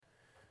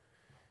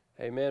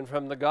Amen.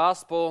 From the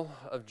Gospel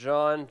of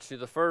John to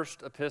the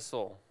first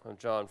epistle of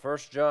John. 1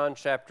 John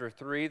chapter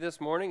 3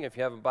 this morning. If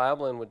you have a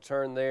Bible and would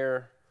turn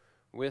there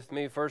with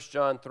me. 1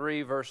 John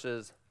 3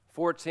 verses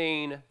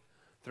 14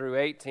 through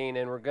 18.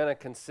 And we're going to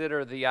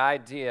consider the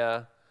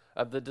idea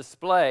of the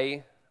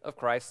display of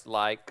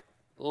Christlike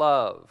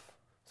love.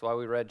 That's why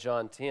we read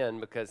John 10,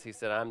 because he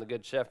said, I'm the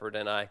good shepherd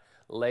and I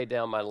lay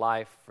down my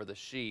life for the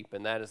sheep.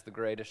 And that is the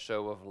greatest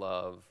show of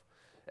love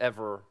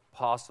ever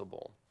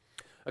possible.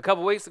 A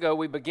couple weeks ago,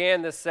 we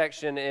began this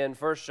section in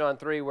 1 John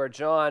 3 where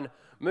John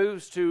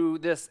moves to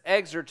this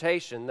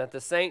exhortation that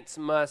the saints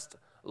must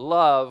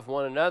love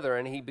one another.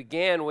 And he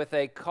began with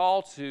a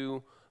call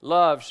to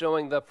love,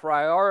 showing the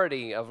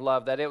priority of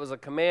love, that it was a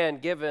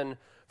command given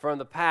from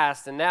the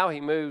past. And now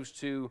he moves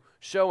to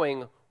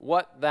showing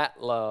what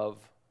that love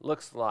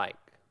looks like.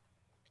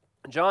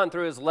 John,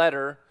 through his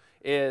letter,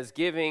 is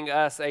giving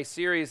us a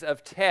series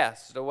of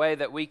tests, a way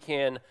that we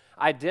can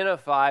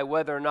identify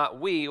whether or not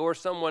we or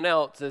someone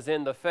else is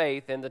in the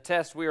faith. And the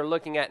test we are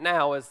looking at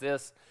now is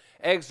this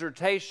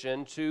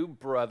exhortation to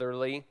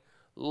brotherly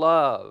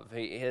love.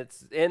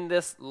 It's in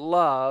this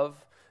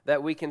love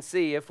that we can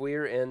see if we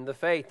are in the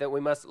faith, that we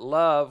must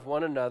love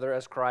one another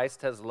as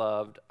Christ has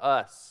loved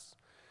us.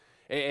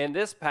 In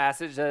this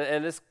passage,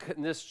 and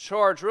this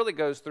charge really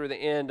goes through the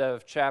end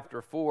of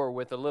chapter 4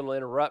 with a little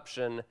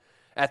interruption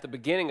at the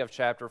beginning of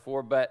chapter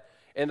 4, but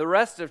in the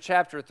rest of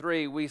chapter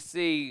 3, we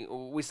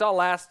saw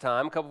last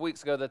time, a couple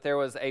weeks ago, that there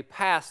was a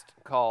past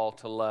call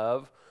to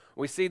love.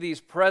 We see these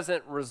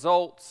present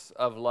results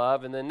of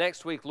love, and then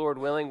next week, Lord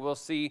willing, we'll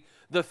see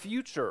the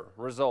future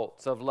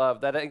results of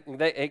love, that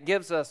it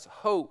gives us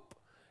hope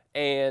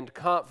and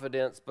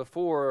confidence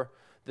before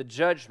the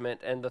judgment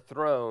and the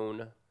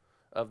throne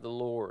of the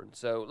Lord.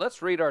 So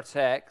let's read our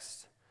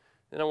text.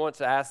 Then I want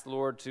to ask the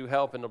Lord to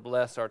help and to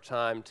bless our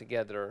time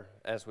together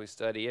as we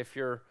study. If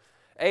you're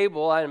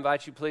able, I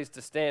invite you please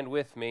to stand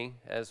with me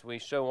as we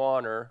show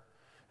honor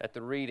at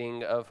the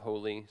reading of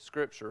Holy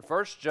Scripture.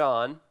 1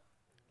 John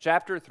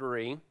chapter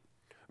 3,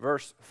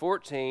 verse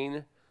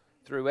 14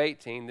 through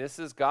 18. This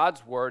is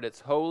God's word.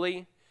 It's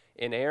holy,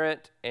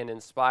 inerrant, and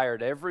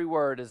inspired. Every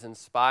word is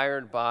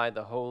inspired by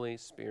the Holy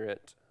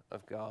Spirit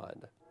of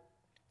God.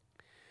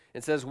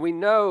 It says, "We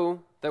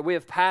know that we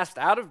have passed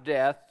out of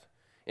death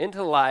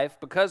into life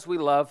because we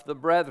love the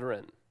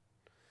brethren.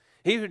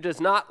 He who does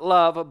not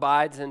love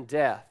abides in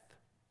death.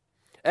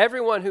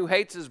 Everyone who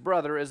hates his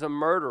brother is a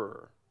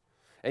murderer,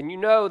 and you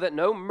know that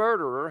no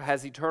murderer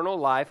has eternal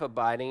life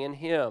abiding in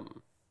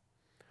him.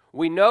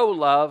 We know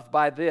love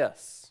by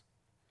this,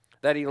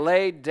 that he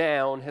laid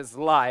down his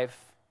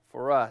life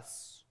for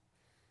us,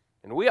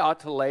 and we ought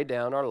to lay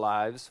down our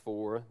lives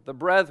for the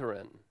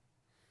brethren.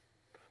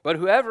 But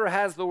whoever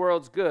has the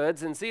world's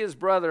goods and sees his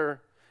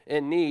brother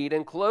in need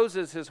and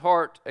closes his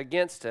heart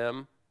against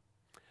him,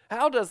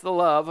 how does the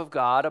love of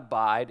God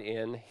abide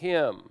in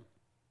him?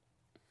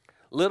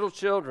 Little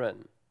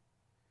children,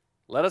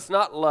 let us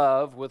not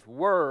love with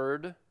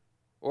word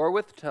or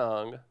with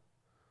tongue,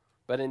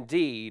 but in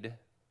deed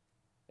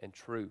and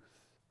truth."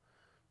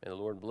 May the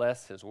Lord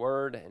bless his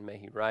word, and may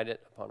he write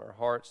it upon our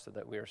hearts so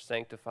that we are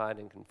sanctified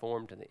and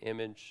conformed to the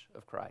image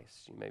of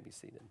Christ. You may be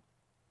seated.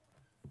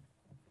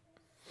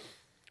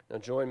 Now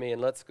join me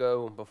and let's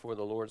go before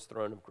the Lord's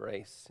throne of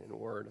grace in a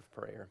word of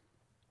prayer.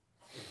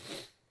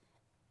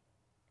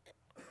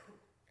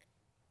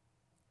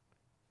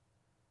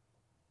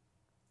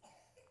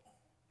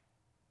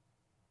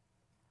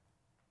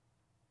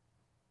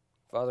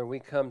 Father, we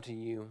come to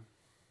you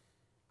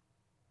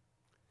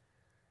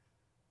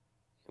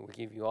and we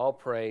give you all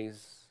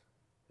praise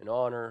and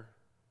honor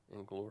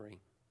and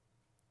glory.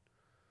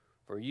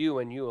 For you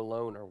and you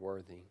alone are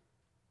worthy.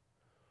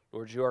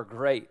 Lord, you are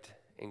great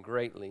and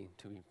greatly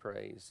to be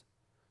praised.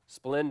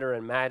 Splendor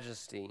and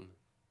majesty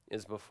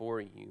is before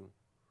you.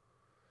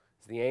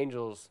 As the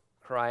angels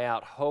cry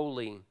out,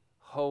 "Holy,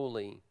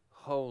 holy,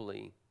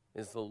 holy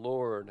is the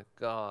Lord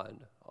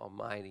God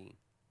Almighty."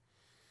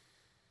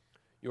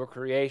 Your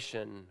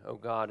creation, O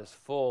God, is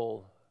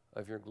full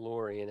of your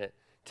glory, and it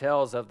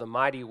tells of the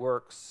mighty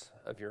works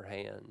of your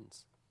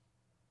hands.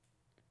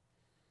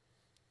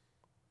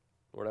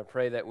 Lord, I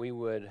pray that we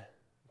would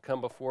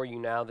come before you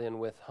now then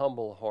with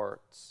humble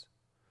hearts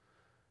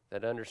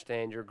that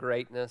understand your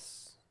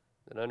greatness,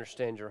 that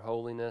understand your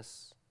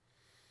holiness,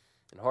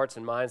 and hearts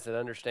and minds that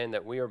understand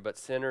that we are but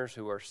sinners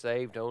who are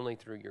saved only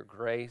through your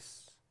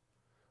grace,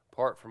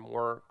 apart from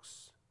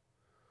works.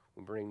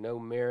 We bring no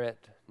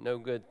merit, no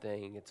good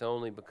thing. It's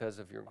only because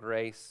of your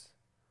grace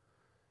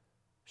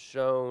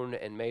shown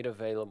and made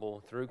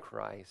available through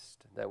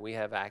Christ that we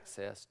have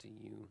access to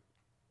you.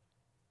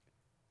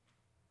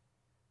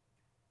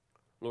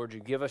 Lord, you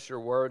give us your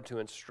word to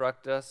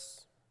instruct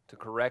us, to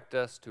correct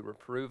us, to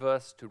reprove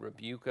us, to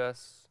rebuke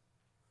us.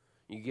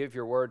 You give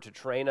your word to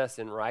train us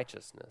in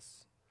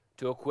righteousness,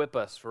 to equip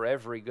us for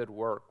every good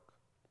work.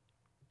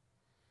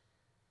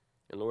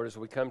 And Lord, as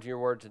we come to your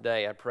word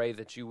today, I pray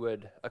that you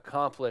would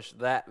accomplish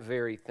that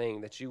very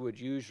thing, that you would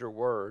use your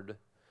word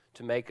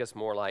to make us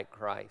more like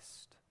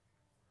Christ.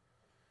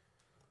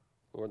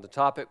 Lord, the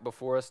topic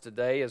before us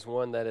today is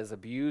one that is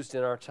abused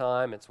in our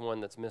time. It's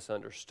one that's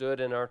misunderstood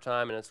in our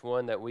time, and it's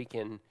one that we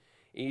can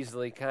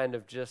easily kind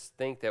of just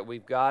think that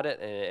we've got it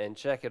and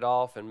check it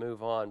off and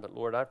move on. But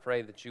Lord, I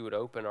pray that you would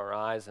open our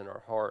eyes and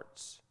our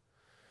hearts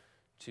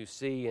to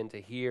see and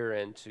to hear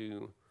and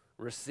to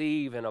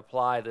receive and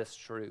apply this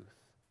truth.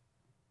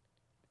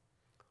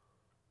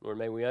 Lord,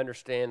 may we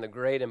understand the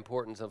great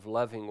importance of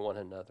loving one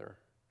another.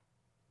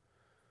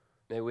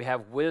 May we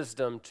have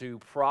wisdom to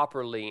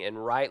properly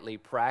and rightly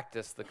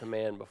practice the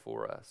command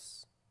before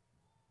us.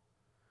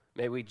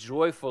 May we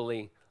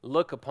joyfully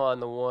look upon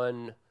the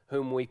one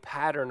whom we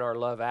pattern our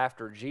love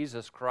after,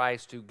 Jesus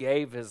Christ, who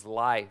gave his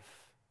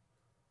life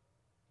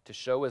to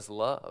show his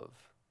love.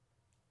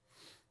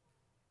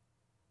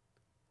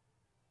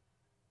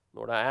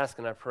 Lord, I ask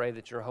and I pray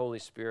that your Holy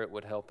Spirit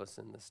would help us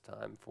in this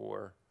time,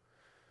 for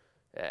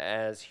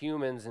as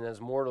humans and as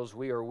mortals,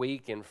 we are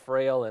weak and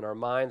frail, and our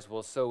minds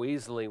will so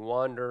easily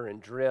wander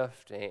and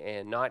drift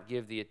and not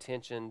give the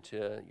attention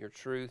to your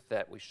truth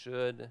that we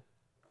should.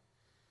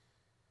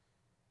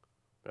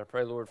 But I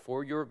pray, Lord,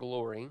 for your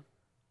glory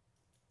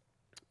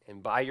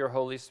and by your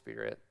Holy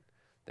Spirit,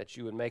 that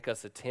you would make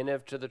us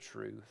attentive to the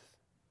truth,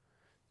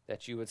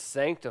 that you would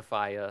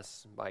sanctify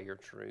us by your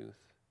truth,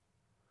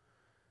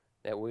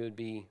 that we would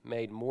be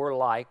made more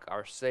like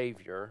our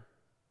Savior.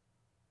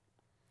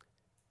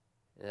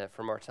 And that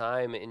from our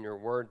time in your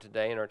word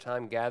today and our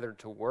time gathered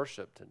to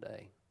worship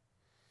today,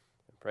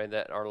 I pray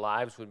that our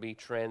lives would be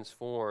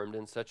transformed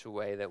in such a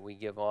way that we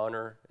give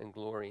honor and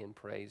glory and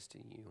praise to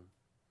you.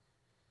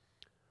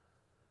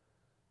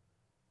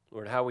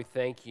 Lord, how we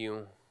thank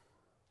you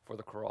for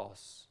the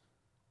cross.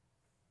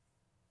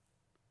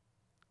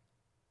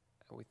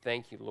 We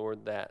thank you,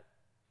 Lord, that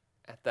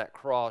at that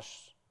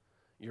cross,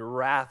 your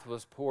wrath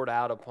was poured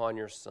out upon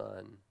your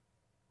Son.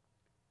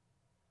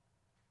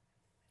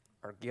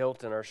 Our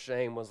guilt and our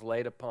shame was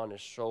laid upon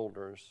his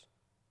shoulders.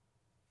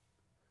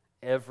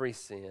 Every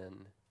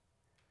sin,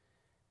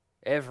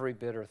 every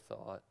bitter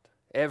thought,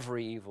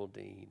 every evil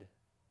deed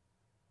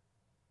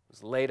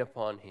was laid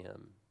upon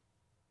him.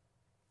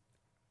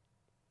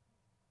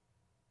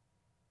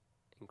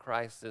 And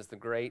Christ, as the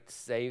great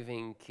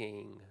saving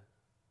King,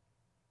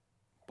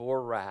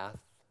 bore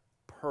wrath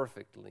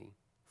perfectly,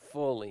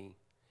 fully,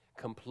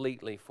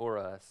 completely for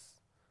us,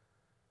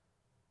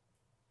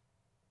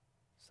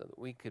 so that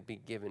we could be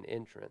given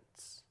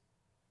entrance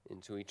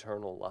into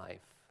eternal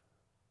life.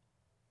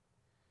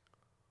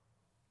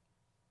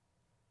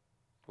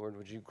 Lord,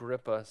 would you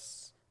grip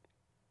us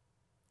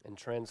and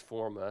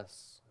transform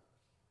us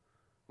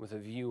with a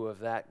view of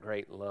that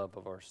great love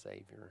of our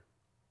Savior?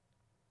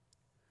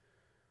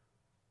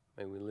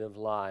 May we live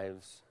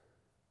lives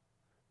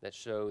that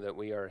show that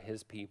we are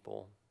his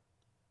people,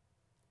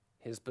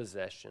 his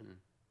possession,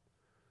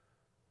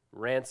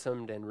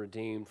 ransomed and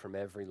redeemed from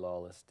every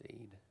lawless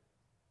deed.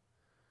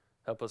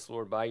 Help us,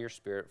 Lord, by your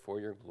Spirit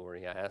for your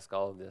glory. I ask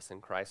all of this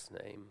in Christ's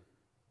name.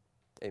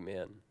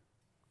 Amen.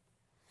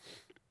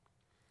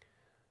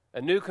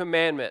 A new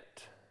commandment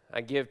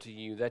I give to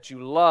you, that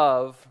you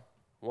love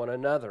one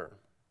another.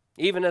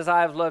 Even as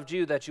I have loved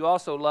you, that you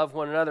also love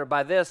one another.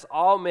 By this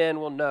all men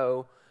will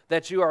know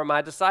that you are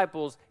my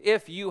disciples,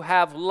 if you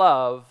have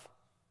love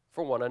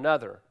for one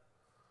another.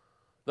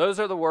 Those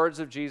are the words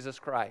of Jesus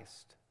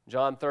Christ.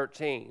 John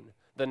 13.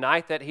 The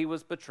night that he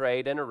was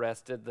betrayed and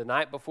arrested, the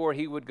night before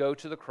he would go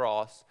to the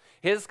cross,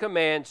 his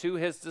command to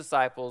his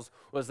disciples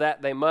was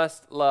that they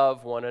must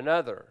love one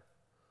another.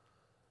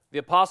 The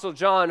Apostle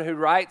John, who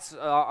writes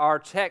our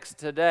text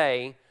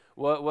today,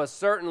 was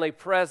certainly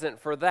present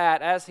for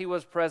that, as he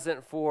was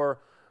present for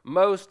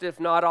most, if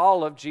not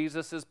all, of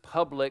Jesus'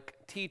 public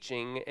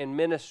teaching and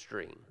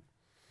ministry.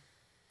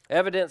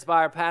 Evidenced by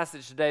our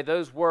passage today,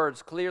 those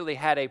words clearly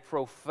had a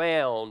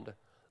profound,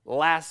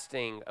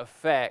 lasting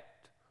effect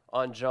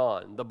on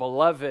John, the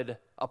beloved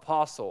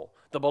apostle,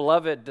 the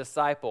beloved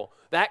disciple.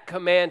 That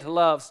command to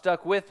love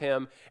stuck with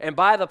him, and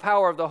by the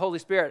power of the Holy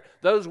Spirit,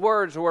 those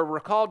words were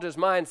recalled to his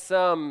mind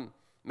some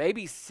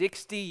maybe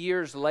 60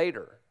 years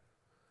later,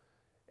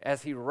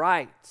 as he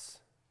writes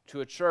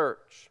to a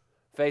church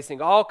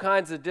facing all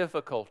kinds of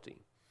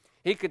difficulty.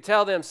 He could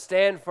tell them,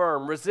 stand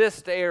firm,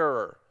 resist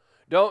error,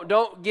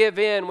 don't give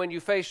in when you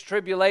face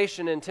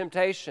tribulation and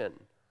temptation.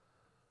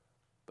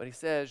 But he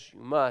says you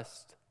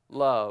must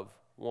love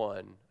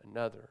one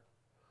another,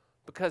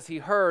 because he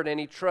heard and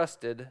he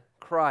trusted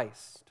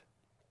Christ.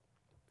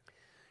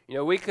 You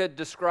know, we could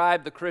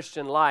describe the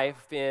Christian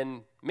life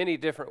in many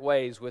different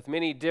ways, with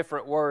many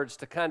different words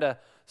to kind of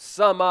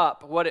sum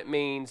up what it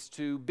means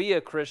to be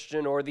a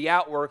Christian, or the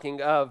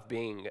outworking of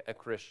being a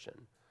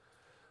Christian.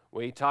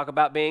 We talk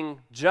about being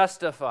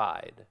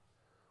justified.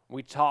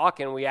 We talk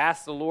and we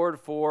ask the Lord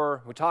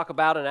for, we talk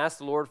about and ask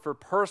the Lord for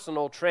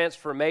personal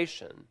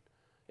transformation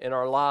in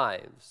our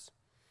lives.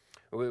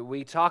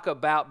 We talk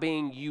about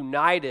being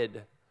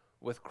united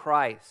with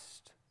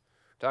Christ.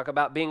 We talk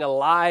about being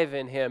alive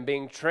in him,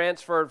 being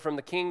transferred from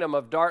the kingdom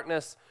of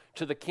darkness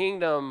to the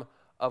kingdom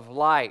of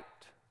light.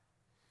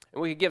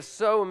 And we could give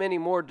so many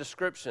more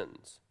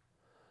descriptions.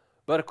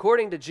 But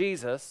according to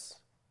Jesus,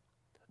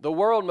 The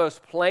world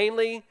most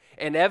plainly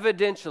and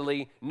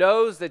evidentially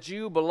knows that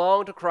you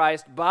belong to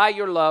Christ by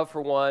your love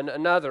for one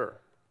another.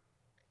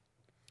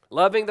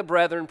 Loving the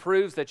brethren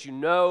proves that you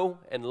know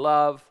and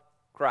love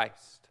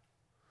Christ.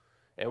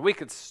 And we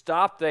could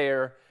stop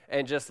there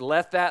and just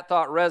let that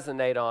thought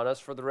resonate on us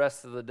for the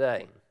rest of the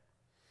day.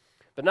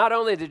 But not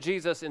only did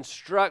Jesus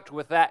instruct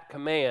with that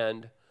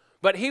command,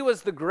 but he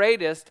was the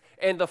greatest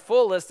and the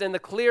fullest and the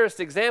clearest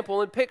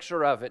example and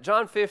picture of it.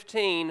 John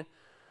 15,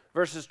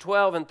 verses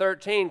 12 and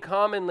 13,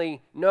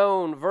 commonly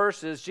known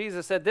verses,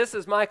 Jesus said, "This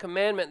is my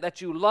commandment,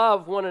 that you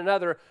love one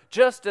another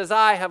just as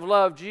I have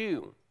loved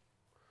you."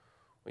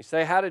 We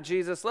say, how did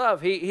Jesus love?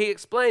 He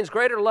explains,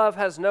 "Greater love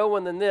has no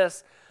one than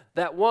this,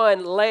 that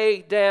one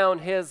lay down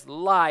his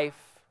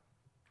life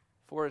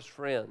for his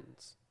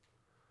friends."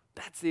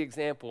 That's the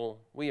example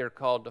we are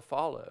called to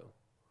follow.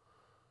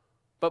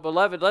 But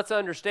beloved, let's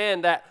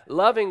understand that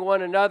loving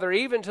one another,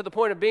 even to the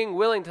point of being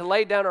willing to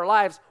lay down our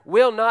lives,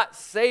 will not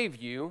save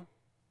you,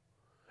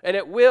 and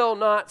it will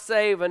not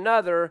save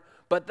another.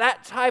 But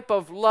that type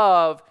of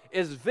love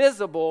is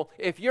visible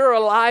if you're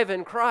alive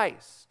in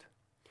Christ,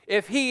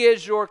 if he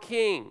is your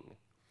king,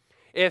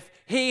 if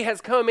he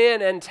has come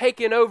in and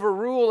taken over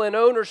rule and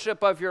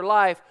ownership of your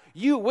life.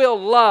 You will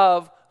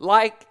love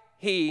like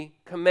he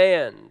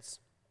commands.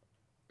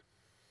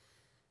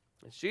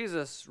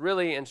 Jesus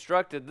really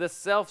instructed this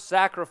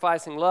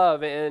self-sacrificing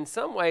love in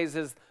some ways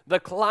is the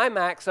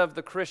climax of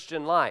the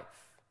Christian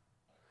life.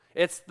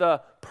 It's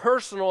the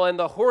personal and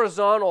the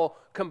horizontal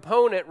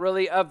component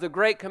really of the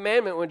great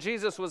commandment. When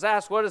Jesus was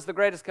asked what is the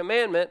greatest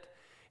commandment,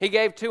 he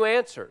gave two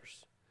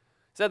answers.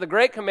 He said the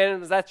great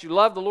commandment is that you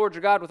love the Lord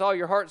your God with all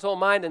your heart, soul,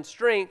 mind, and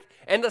strength,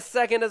 and the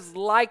second is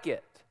like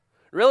it.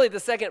 Really, the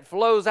second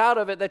flows out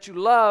of it, that you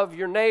love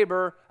your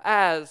neighbor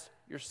as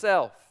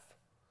yourself.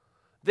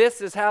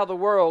 This is how the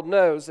world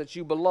knows that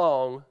you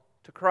belong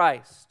to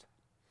Christ.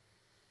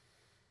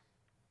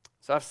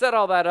 So I've set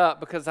all that up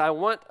because I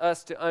want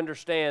us to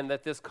understand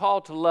that this call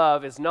to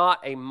love is not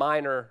a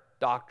minor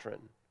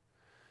doctrine.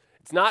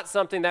 It's not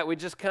something that we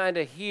just kind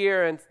of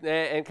hear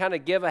and kind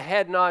of give a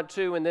head nod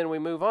to and then we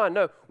move on.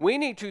 No, we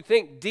need to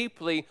think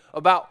deeply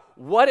about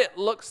what it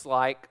looks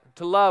like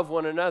to love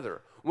one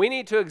another. We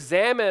need to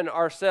examine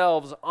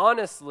ourselves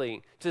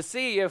honestly to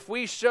see if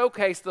we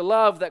showcase the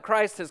love that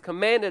Christ has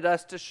commanded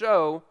us to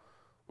show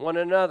one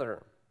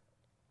another.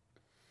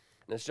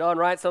 And as John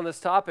writes on this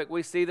topic,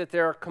 we see that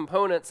there are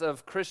components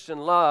of Christian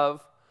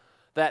love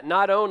that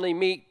not only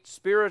meet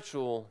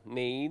spiritual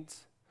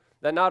needs,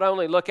 that not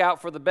only look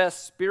out for the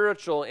best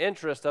spiritual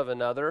interest of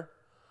another,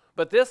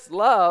 but this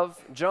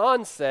love,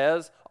 John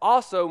says,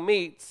 also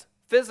meets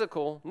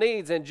physical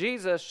needs. And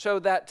Jesus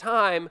showed that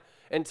time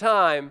and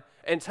time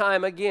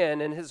again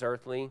in his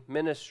earthly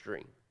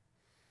ministry.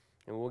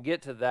 And we'll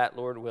get to that,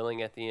 Lord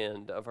willing, at the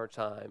end of our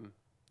time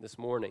this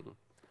morning.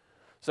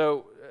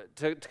 So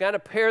to kind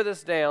of pare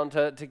this down,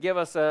 to give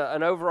us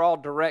an overall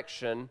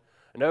direction,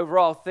 an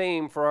overall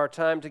theme for our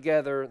time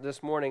together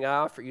this morning, I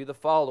offer you the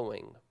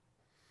following.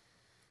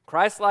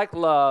 Christlike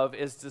love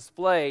is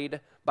displayed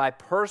by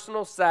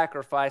personal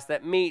sacrifice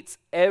that meets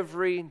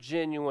every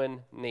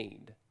genuine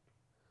need.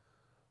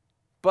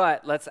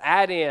 But let's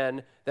add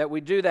in that we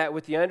do that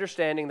with the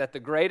understanding that the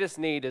greatest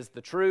need is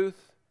the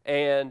truth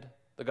and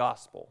the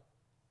gospel.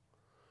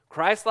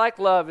 Christ-like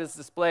love is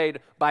displayed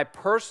by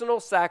personal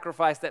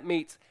sacrifice that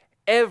meets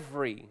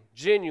every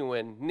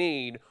genuine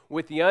need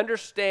with the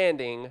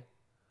understanding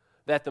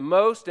that the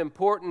most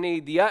important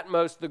need, the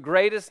utmost, the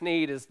greatest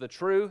need is the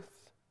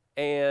truth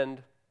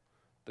and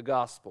the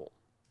gospel.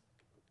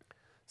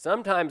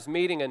 Sometimes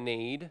meeting a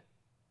need,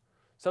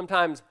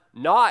 sometimes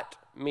not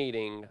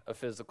meeting a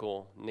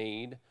physical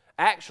need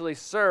actually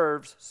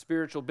serves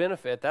spiritual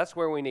benefit. That's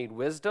where we need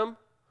wisdom,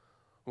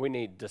 we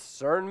need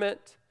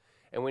discernment,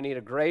 and we need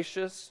a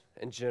gracious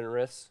and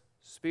generous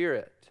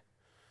spirit.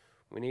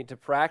 We need to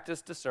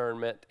practice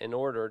discernment in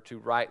order to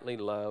rightly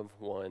love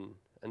one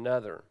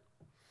another.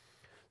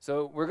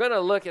 So we're going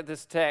to look at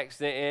this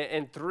text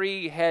in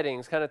three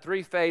headings, kind of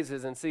three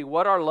phases, and see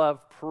what our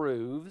love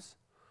proves.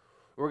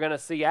 We're going to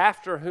see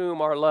after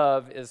whom our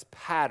love is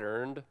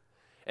patterned.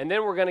 And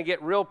then we're going to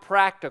get real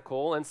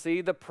practical and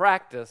see the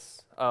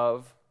practice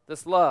of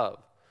this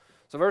love.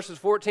 So verses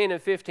 14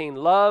 and 15,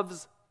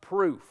 love's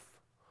proof.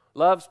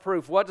 Love's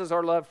proof. What does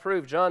our love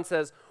prove? John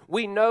says,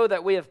 we know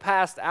that we have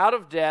passed out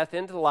of death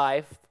into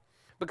life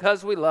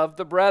because we love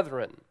the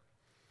brethren.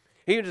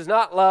 He who does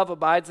not love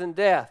abides in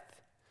death.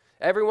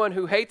 Everyone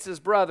who hates his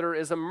brother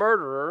is a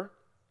murderer,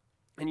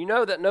 and you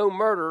know that no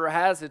murderer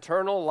has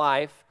eternal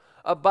life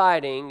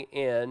abiding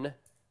in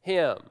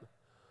him.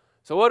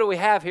 So what do we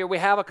have here? We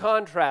have a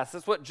contrast.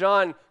 That's what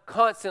John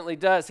constantly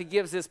does. He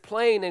gives this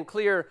plain and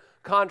clear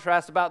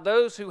contrast about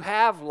those who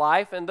have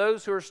life and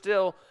those who are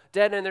still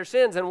dead in their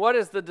sins. And what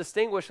is the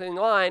distinguishing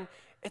line?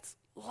 It's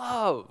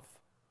love.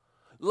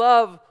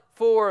 Love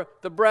for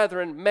the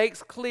brethren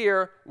makes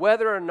clear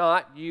whether or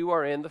not you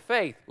are in the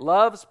faith.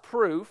 Love's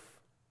proof.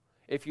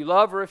 If you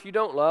love or if you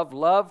don't love,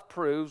 love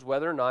proves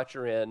whether or not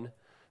you're in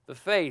the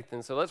faith.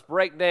 And so let's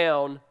break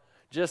down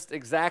just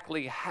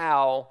exactly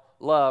how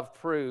love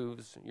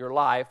proves your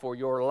life or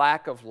your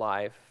lack of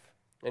life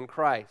in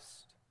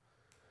Christ.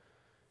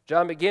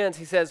 John begins,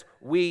 he says,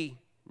 we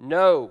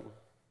know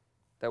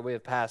that we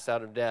have passed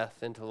out of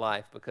death into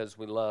life because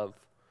we love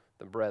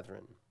the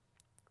brethren.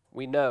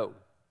 We know.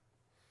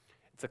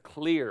 It's a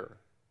clear,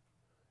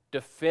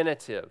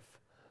 definitive,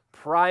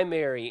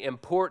 primary,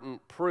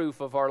 important proof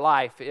of our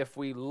life if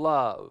we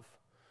love.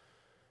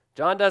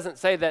 John doesn't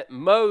say that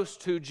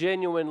most who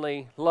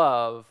genuinely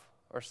love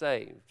are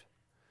saved.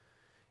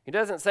 He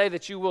doesn't say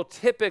that you will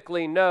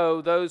typically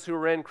know those who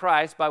are in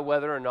Christ by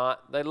whether or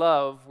not they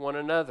love one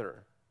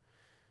another.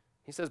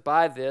 He says,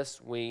 by this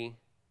we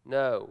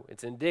know.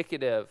 It's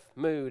indicative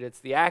mood. It's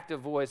the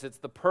active voice. It's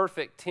the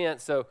perfect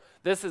tense. So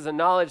this is a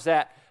knowledge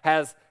that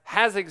has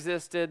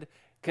existed,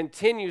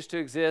 continues to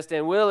exist,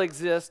 and will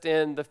exist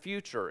in the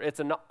future. It's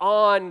an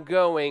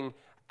ongoing,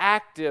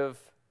 active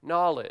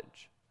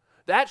knowledge.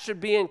 That should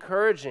be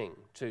encouraging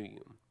to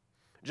you.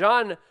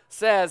 John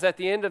says at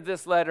the end of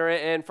this letter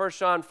in 1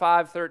 John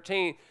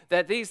 5:13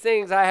 that these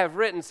things I have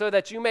written so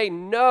that you may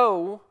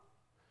know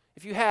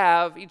if you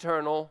have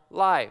eternal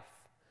life.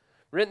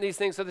 Written these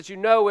things so that you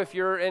know if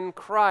you're in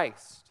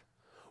Christ.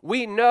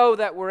 We know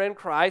that we're in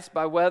Christ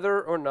by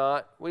whether or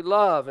not we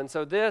love. And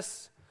so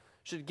this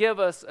should give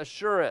us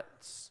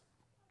assurance.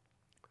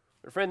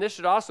 But friend, this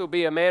should also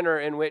be a manner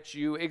in which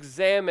you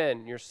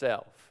examine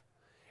yourself.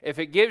 If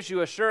it gives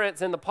you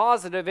assurance in the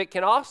positive, it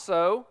can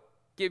also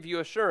give you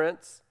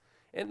assurance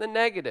in the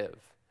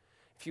negative.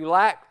 If you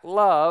lack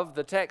love,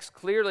 the text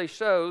clearly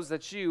shows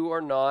that you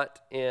are not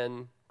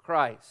in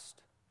Christ.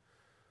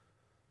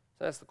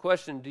 So that's the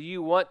question, do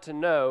you want to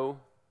know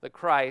that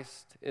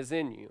Christ is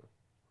in you?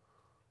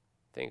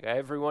 I think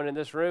everyone in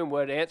this room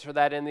would answer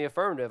that in the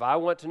affirmative. I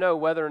want to know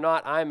whether or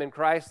not I'm in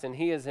Christ and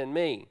He is in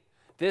me.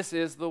 This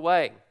is the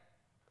way.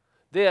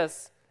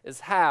 This is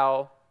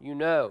how you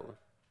know.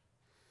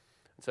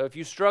 So if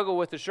you struggle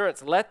with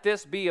assurance, let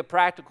this be a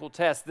practical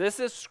test. This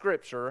is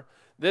Scripture.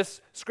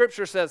 This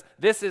Scripture says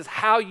this is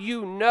how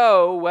you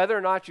know whether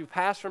or not you've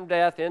passed from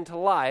death into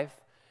life,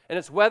 and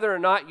it's whether or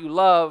not you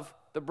love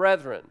the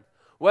brethren,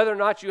 whether or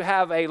not you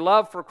have a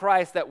love for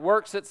Christ that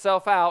works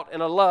itself out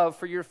in a love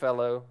for your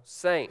fellow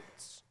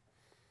saints.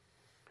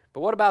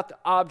 But what about the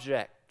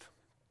object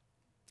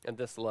of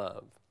this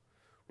love?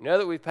 We know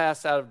that we've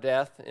passed out of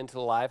death into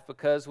life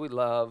because we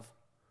love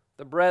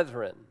the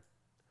brethren,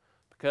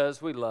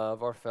 because we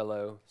love our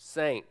fellow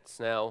saints.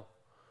 Now,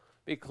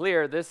 be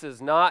clear, this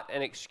is not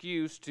an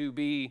excuse to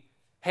be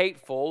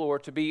hateful or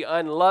to be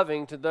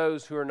unloving to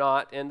those who are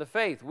not in the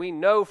faith. We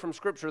know from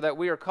Scripture that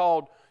we are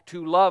called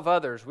to love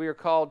others. We are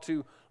called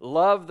to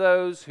love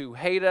those who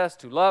hate us,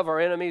 to love our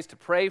enemies, to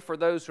pray for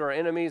those who are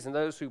enemies and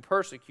those who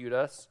persecute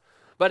us.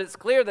 But it's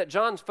clear that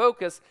John's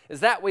focus is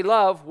that we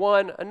love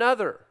one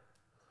another,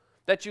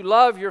 that you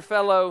love your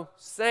fellow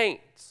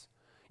saints.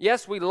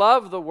 Yes, we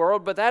love the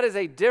world, but that is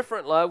a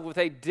different love with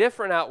a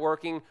different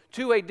outworking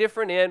to a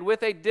different end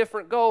with a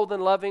different goal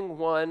than loving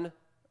one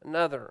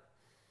another.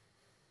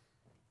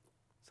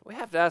 So we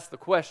have to ask the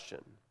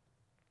question,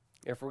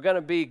 if we're going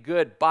to be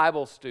good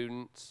Bible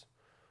students,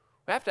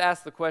 we have to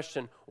ask the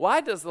question,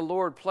 why does the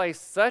Lord place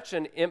such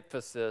an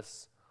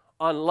emphasis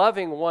on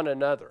loving one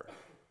another?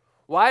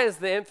 Why is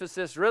the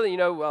emphasis really,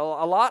 a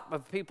lot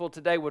of people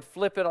today would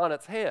flip it on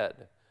its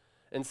head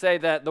and say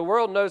that the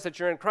world knows that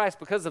you're in Christ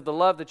because of the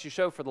love that you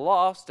show for the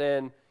lost.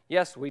 And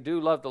yes, we do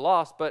love the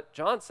lost, but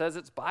John says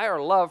it's by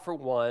our love for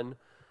one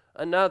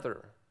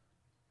another.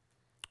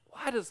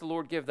 Why does the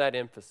Lord give that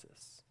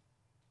emphasis?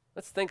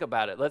 Let's think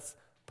about it. Let's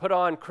put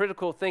on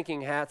critical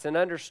thinking hats and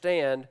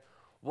understand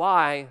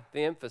why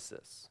the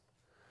emphasis.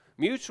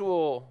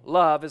 Mutual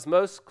love is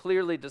most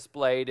clearly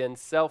displayed in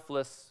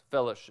selfless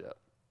fellowship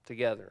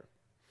together.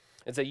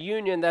 It's a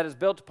union that is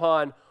built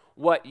upon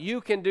what you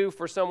can do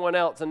for someone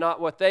else and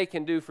not what they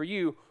can do for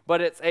you,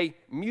 but it's a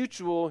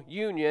mutual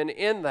union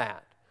in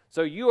that.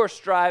 So you are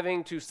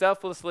striving to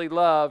selflessly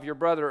love your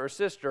brother or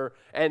sister,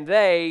 and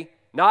they,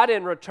 not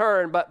in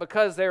return, but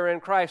because they're in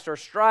Christ, are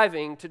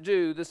striving to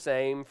do the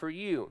same for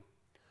you.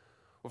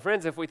 Well,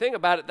 friends, if we think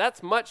about it,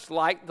 that's much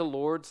like the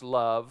Lord's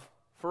love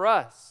for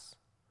us.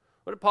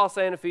 What did Paul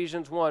say in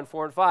Ephesians 1,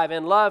 4 and 5?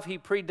 In love, He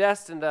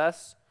predestined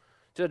us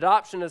to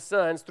adoption as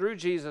sons through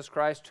Jesus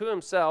Christ to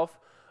Himself,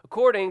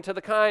 according to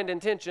the kind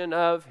intention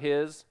of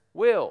His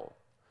will.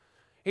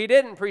 He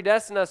didn't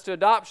predestine us to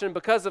adoption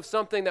because of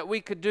something that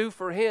we could do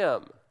for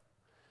Him.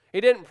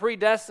 He didn't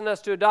predestine us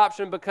to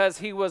adoption because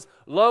He was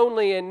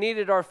lonely and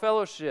needed our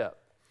fellowship.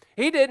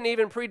 He didn't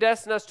even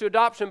predestine us to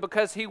adoption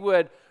because He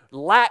would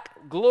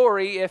lack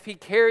glory if He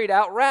carried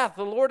out wrath.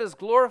 The Lord is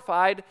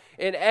glorified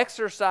in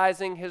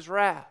exercising His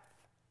wrath.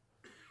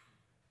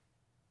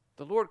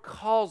 The Lord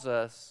calls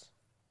us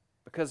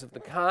because of the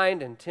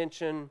kind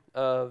intention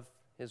of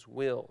His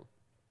will.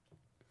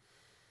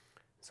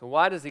 So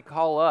why does He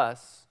call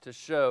us to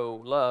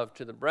show love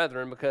to the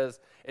brethren? Because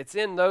it's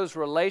in those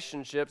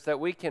relationships that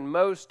we can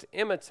most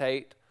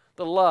imitate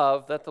the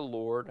love that the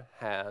Lord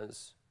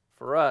has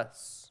for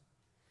us.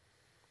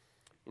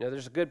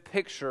 There's a good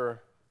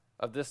picture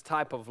of this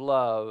type of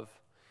love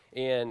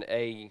in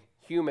a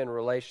human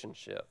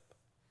relationship.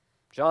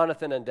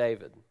 Jonathan and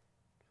David.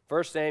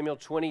 1 Samuel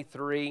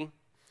 23,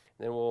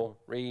 then we'll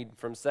read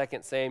from 2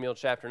 Samuel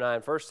chapter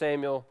 9. 1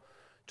 Samuel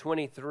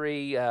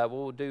 23,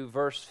 we'll do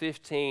verse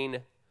 15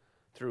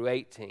 through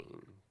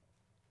 18.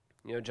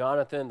 You know,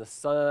 Jonathan, the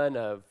son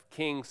of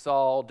King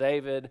Saul,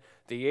 David,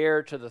 the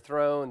heir to the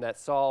throne that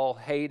Saul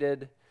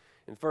hated.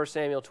 In 1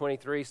 Samuel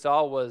 23,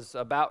 Saul was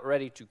about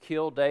ready to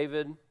kill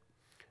David.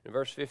 In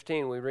verse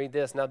 15, we read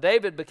this. Now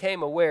David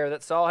became aware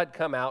that Saul had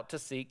come out to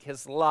seek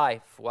his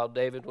life while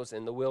David was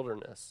in the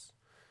wilderness.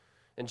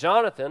 And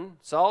Jonathan,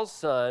 Saul's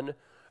son,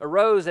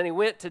 arose and he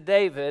went to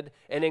David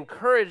and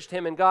encouraged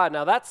him in God.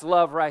 Now that's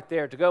love right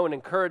there, to go and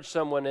encourage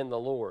someone in the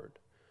Lord.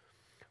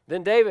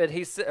 Then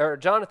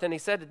Jonathan, he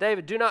said to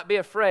David, do not be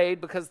afraid,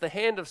 because the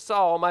hand of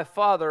Saul, my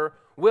father,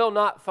 will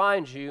not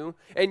find you,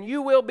 and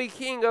you will be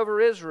king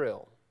over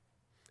Israel,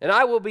 and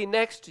I will be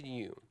next to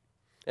you.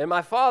 And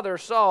my father,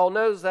 Saul,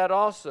 knows that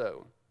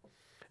also.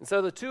 And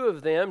so the two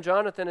of them,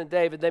 Jonathan and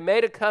David, they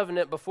made a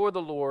covenant before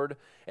the Lord,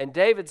 and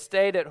David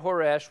stayed at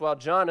Horesh while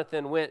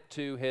Jonathan went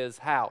to his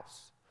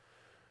house.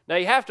 Now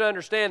you have to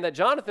understand that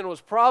Jonathan was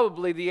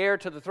probably the heir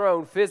to the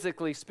throne,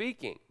 physically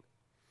speaking.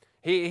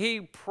 He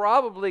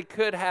probably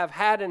could have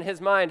had in his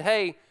mind,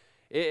 hey,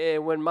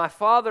 when my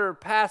father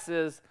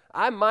passes,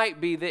 I might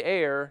be the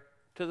heir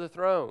to the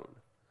throne.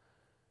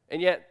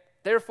 And yet,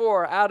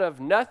 therefore, out of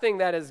nothing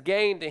that is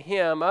gained to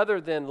him other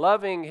than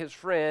loving his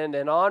friend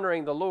and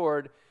honoring the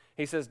Lord,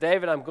 he says,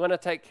 David, I'm going to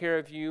take care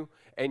of you,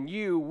 and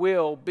you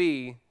will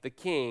be the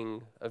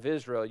king of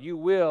Israel. You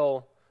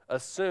will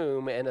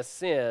assume and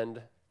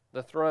ascend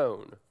the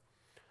throne.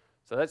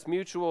 So that's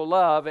mutual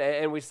love,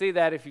 and we see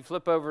that if you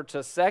flip over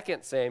to 2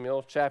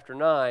 Samuel chapter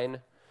 9,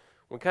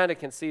 we kind of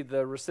can see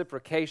the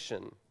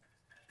reciprocation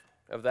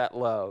of that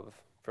love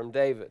from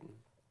David.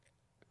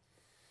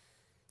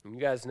 You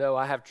guys know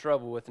I have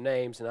trouble with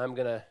names, and I'm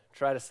going to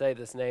try to say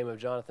this name of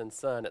Jonathan's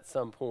son at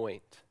some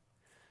point.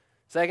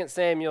 2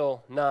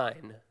 Samuel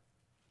 9,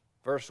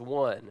 verse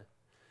 1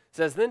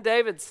 says, Then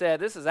David said,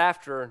 this is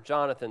after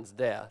Jonathan's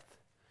death,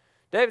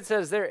 David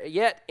says, Is there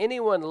yet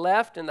anyone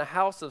left in the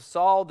house of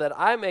Saul that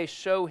I may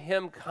show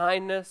him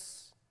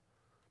kindness?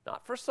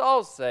 Not for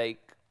Saul's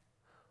sake,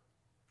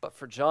 but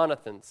for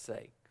Jonathan's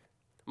sake.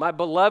 My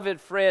beloved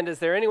friend, is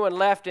there anyone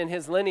left in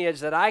his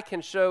lineage that I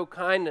can show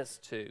kindness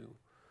to?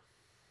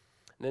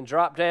 And then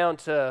drop down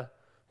to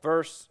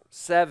verse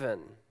 7.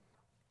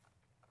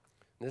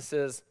 This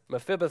is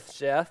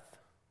Mephibosheth,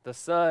 the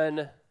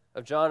son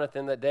of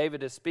Jonathan that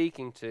David is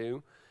speaking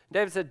to.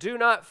 David said, Do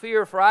not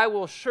fear, for I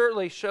will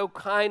surely show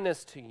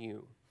kindness to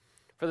you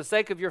for the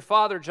sake of your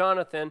father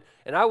Jonathan,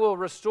 and I will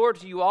restore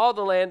to you all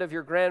the land of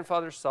your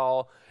grandfather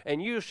Saul,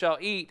 and you shall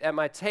eat at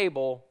my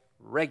table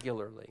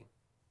regularly.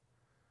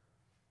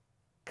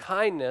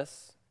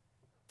 Kindness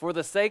for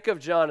the sake of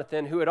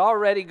Jonathan, who had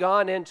already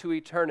gone into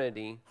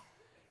eternity,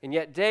 and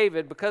yet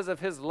David, because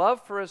of his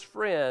love for his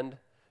friend,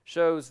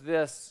 shows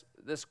this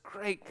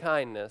great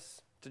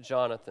kindness to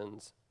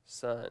Jonathan's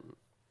son.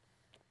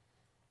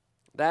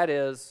 That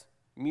is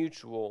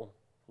mutual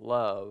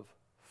love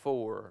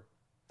for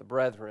the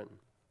brethren.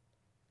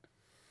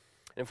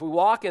 And if we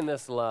walk in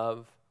this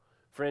love,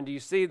 friend, do you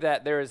see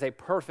that there is a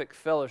perfect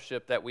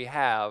fellowship that we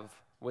have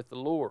with the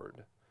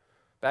Lord?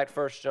 Back to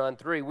 1 John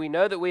 3, we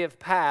know that we have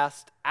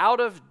passed out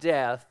of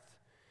death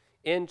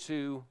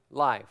into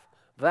life.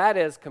 That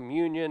is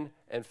communion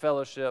and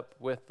fellowship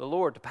with the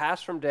Lord, to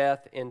pass from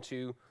death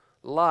into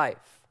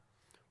life.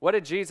 What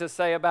did Jesus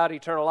say about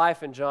eternal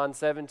life in John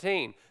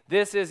 17?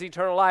 This is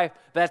eternal life,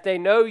 that they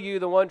know you,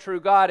 the one true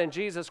God, and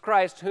Jesus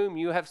Christ, whom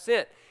you have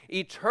sent.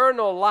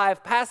 Eternal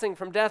life, passing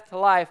from death to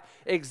life,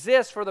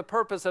 exists for the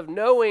purpose of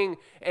knowing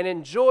and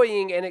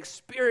enjoying and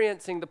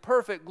experiencing the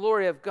perfect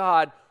glory of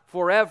God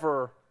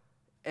forever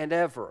and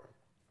ever.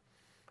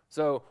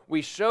 So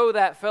we show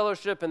that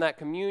fellowship and that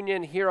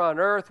communion here on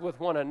earth with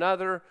one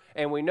another,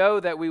 and we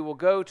know that we will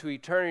go to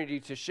eternity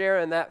to share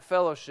in that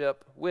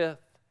fellowship with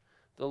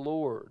the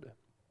Lord.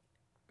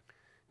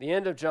 The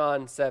end of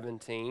John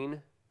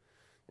 17,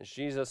 as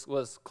Jesus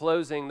was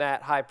closing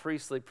that high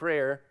priestly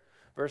prayer,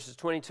 verses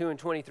 22 and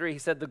 23, he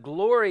said, The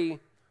glory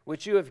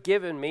which you have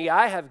given me,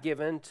 I have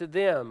given to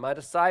them, my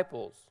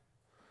disciples,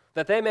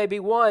 that they may be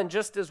one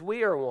just as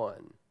we are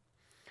one.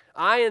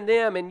 I and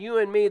them and you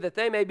and me, that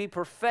they may be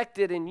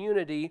perfected in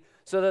unity,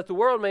 so that the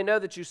world may know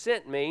that you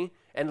sent me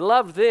and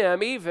loved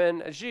them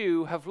even as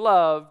you have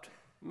loved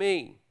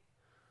me.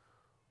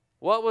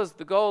 What was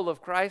the goal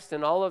of Christ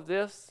in all of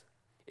this?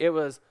 It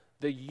was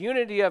the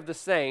unity of the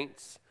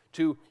saints,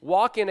 to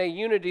walk in a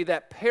unity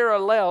that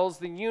parallels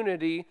the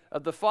unity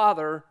of the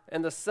Father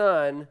and the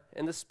Son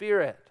and the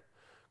Spirit.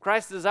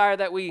 Christ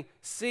desired that we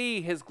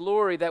see his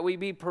glory, that we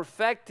be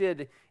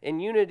perfected in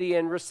unity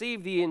and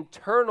receive the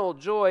eternal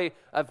joy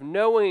of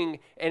knowing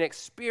and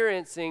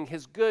experiencing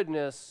his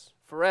goodness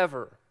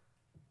forever.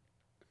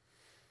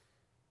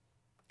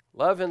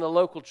 Love in the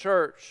local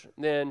church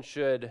then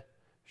should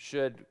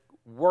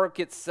work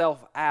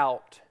itself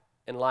out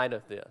in light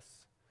of this.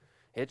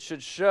 It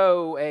should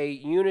show a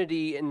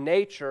unity in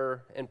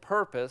nature and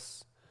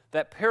purpose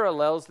that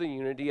parallels the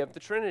unity of the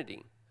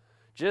Trinity.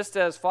 Just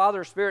as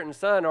Father, Spirit, and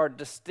Son are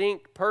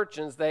distinct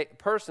persons,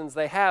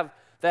 they have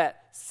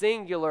that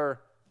singular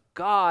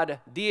God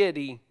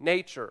deity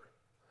nature.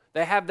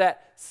 They have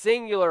that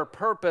singular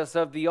purpose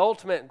of the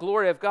ultimate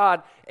glory of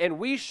God, and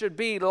we should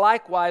be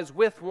likewise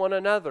with one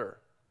another.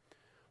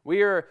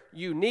 We are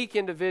unique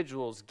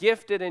individuals,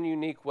 gifted in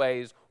unique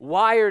ways,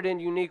 wired in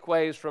unique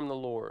ways from the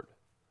Lord.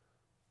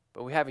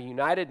 But we have a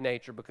united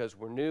nature because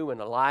we're new and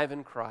alive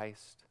in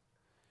Christ,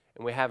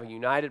 and we have a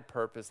united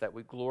purpose that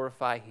we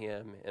glorify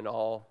Him in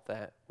all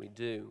that we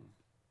do.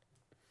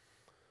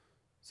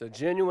 So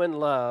genuine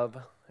love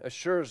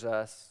assures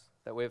us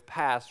that we have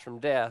passed from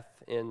death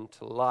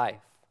into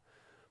life.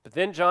 But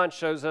then John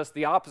shows us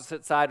the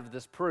opposite side of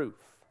this proof.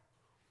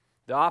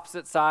 The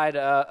opposite side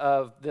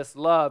of this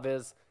love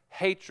is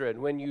hatred,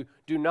 when you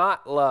do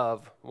not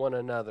love one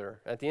another.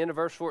 At the end of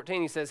verse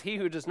 14, he says, "He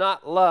who does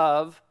not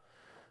love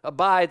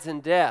abides in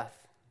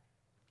death.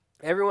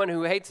 Everyone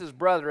who hates his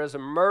brother is a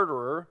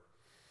murderer,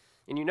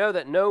 and you know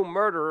that no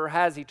murderer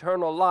has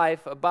eternal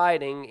life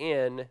abiding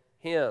in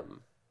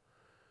him."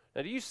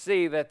 Now, do you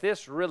see that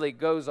this really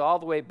goes all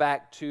the way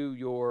back to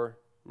your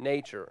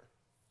nature?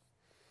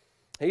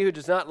 He who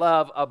does not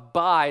love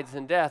abides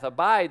in death.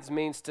 Abides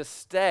means to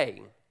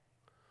stay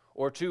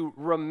or to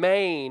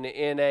remain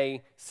in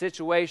a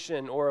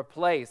situation or a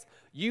place.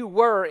 You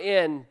were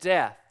in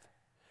death.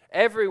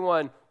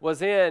 Everyone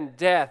was in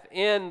death,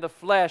 in the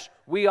flesh.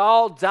 We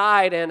all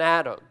died in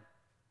Adam.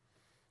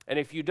 And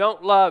if you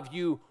don't love,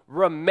 you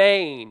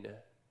remain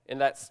in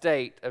that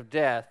state of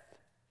death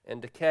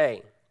and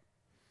decay.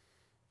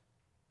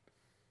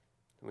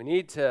 We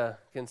need to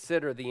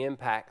consider the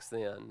impacts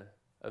then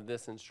of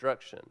this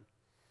instruction.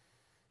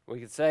 We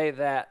could say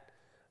that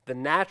the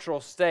natural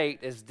state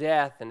is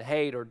death and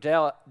hate, or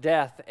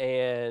death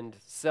and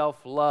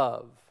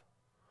self-love.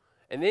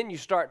 And then you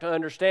start to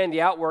understand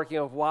the outworking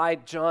of why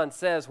John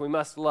says we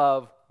must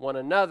love one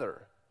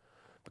another.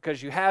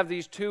 Because you have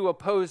these two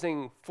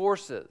opposing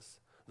forces,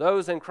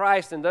 those in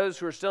Christ and those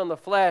who are still in the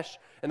flesh.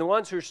 And the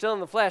ones who are still in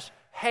the flesh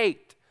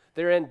hate.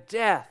 They're in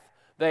death.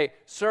 They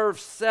serve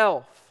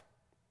self.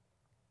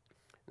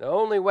 The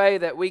only way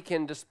that we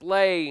can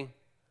display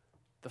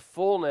the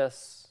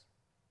fullness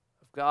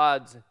of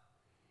God's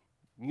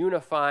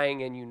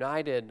unifying and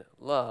united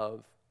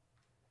love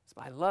is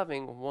by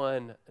loving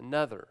one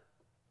another.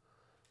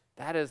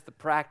 That is the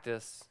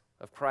practice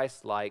of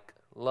Christlike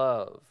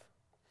love.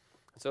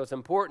 So it's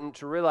important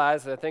to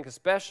realize that I think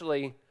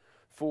especially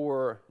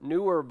for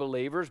newer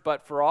believers,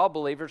 but for all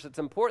believers, it's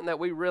important that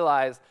we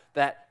realize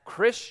that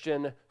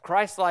Christian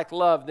Christlike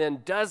love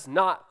then does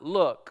not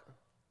look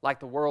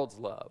like the world's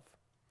love.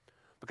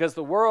 Because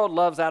the world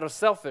loves out of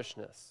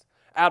selfishness,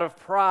 out of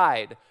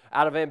pride,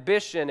 out of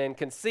ambition and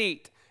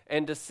conceit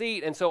and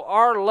deceit. And so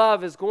our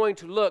love is going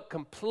to look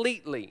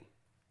completely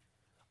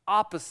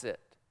opposite,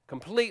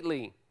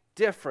 completely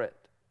different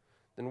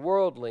than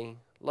worldly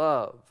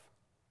love.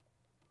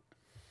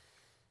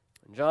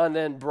 John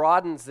then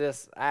broadens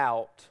this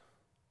out.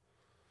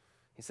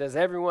 He says,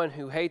 everyone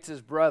who hates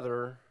his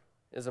brother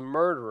is a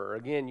murderer.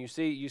 Again, you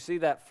see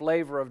that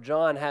flavor of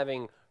John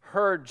having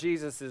heard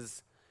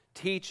Jesus'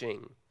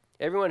 teaching.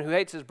 Everyone who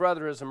hates his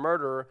brother is a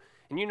murderer,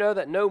 and you know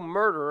that no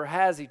murderer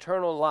has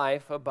eternal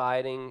life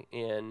abiding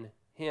in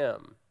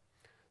him.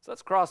 So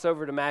let's cross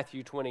over to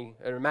Matthew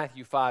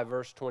 5,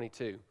 verse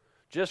 22,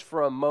 just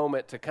for a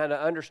moment to kind of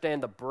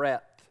understand the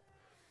breadth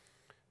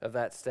of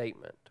that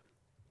statement.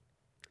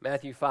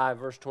 Matthew 5,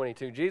 verse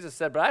 22, Jesus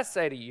said, "But I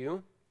say to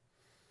you,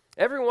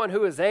 everyone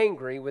who is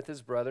angry with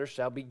his brother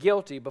shall be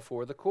guilty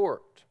before the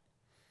court.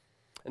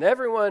 And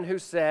everyone who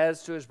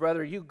says to his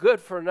brother, 'You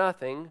good for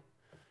nothing,'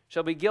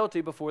 shall be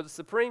guilty before the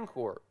Supreme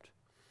Court.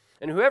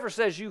 And whoever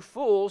says, 'You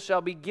fool,'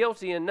 shall be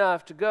guilty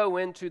enough to go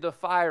into the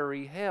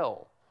fiery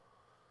hell."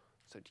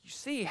 So do you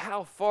see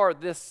how far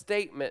this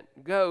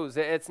statement goes?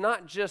 It's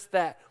not just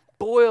that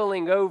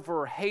boiling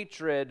over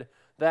hatred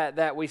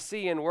that we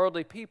see in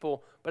worldly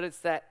people, but it's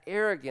that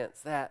arrogance,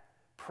 that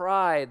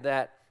pride,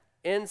 that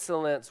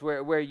insolence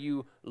where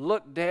you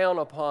look down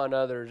upon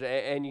others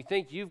and you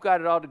think you've got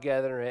it all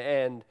together,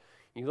 and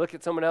you look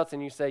at someone else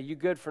and you say, "You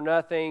good for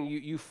nothing,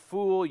 you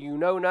fool, you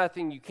know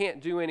nothing, you can't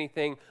do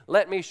anything.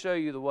 Let me show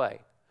you the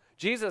way."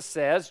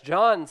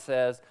 John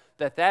says,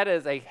 that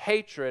is a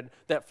hatred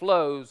that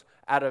flows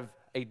out of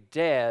a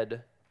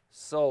dead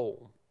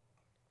soul.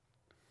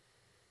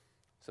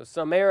 So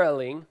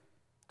summarily,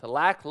 to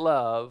lack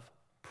love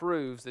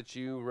proves that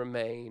you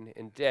remain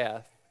in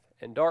death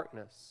and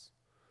darkness.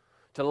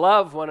 To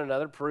love one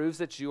another proves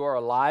that you are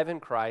alive in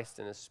Christ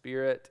and His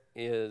Spirit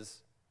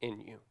is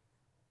in you.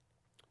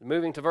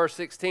 Moving to verse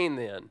 16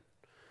 then.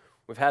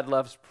 We've had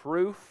love's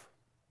proof.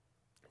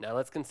 Now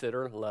let's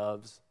consider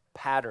love's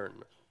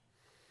pattern.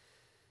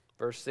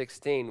 Verse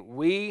 16,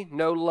 "We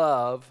know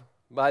love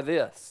by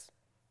this,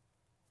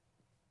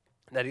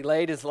 that He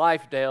laid His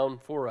life down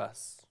for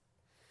us.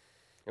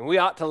 And we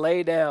ought to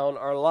lay down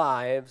our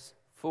lives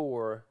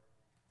for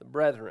the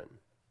brethren."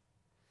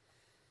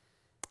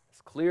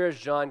 As clear as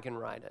John can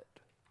write it,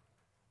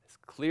 as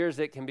clear as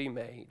it can be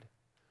made,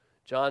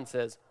 John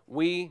says,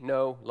 we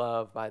know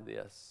love by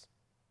this.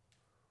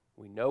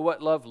 We know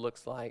what love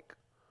looks like.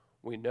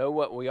 We know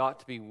what we ought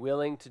to be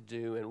willing to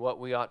do and what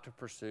we ought to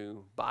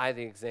pursue by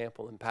the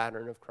example and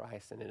pattern of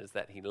Christ, and it is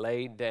that he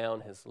laid down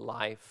his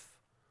life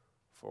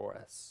for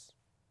us.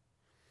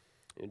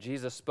 And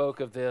Jesus spoke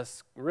of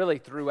this really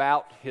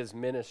throughout his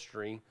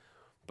ministry,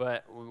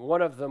 but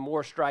one of the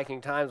more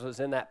striking times was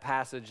in that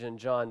passage in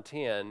John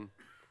 10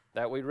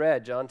 that we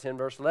read, John 10,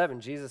 verse 11.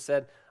 Jesus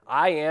said,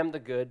 I am the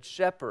good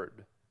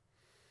shepherd.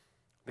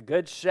 The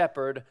good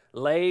shepherd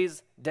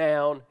lays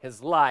down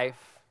his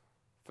life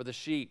for the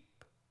sheep.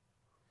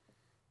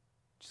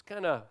 Just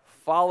kind of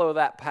follow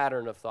that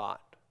pattern of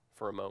thought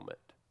for a moment.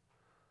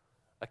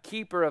 A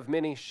keeper of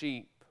many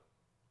sheep.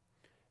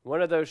 One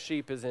of those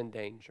sheep is in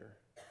danger.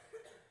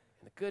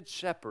 And the good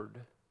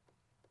shepherd,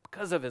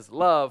 because of his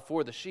love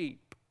for the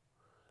sheep,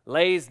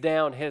 lays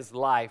down his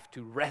life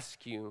to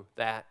rescue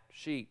that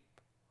sheep.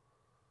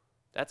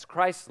 That's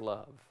Christ's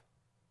love.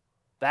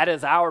 That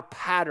is our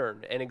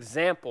pattern and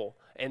example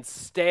and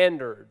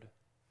standard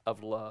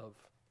of love.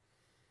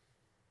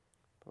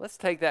 Let's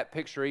take that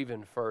picture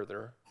even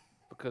further,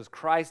 because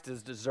Christ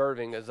is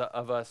deserving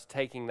of us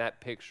taking that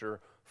picture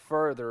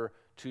further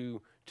to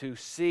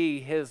see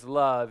his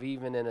love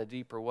even in a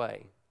deeper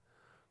way.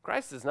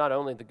 Christ is not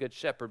only the good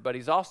shepherd, but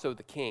he's also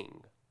the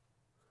king.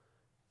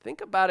 Think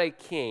about a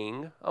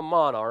king, a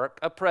monarch,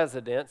 a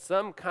president,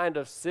 some kind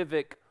of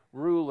civic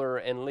ruler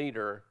and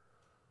leader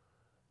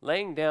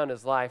laying down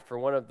his life for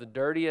one of the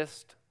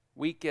dirtiest,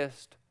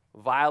 weakest,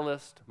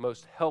 vilest,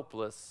 most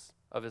helpless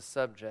of his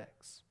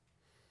subjects.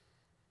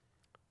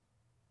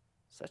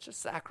 Such a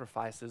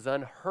sacrifice is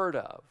unheard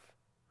of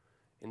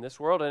in this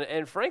world,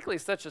 and frankly,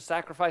 such a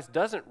sacrifice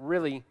doesn't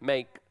really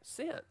make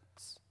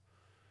sense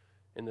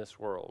in this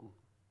world.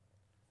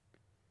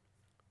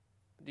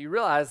 Do you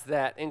realize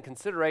that in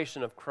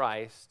consideration of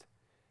Christ,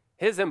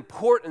 his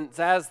importance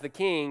as the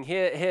king,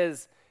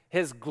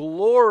 his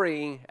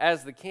glory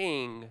as the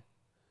king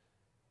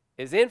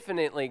is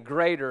infinitely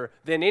greater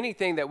than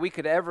anything that we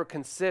could ever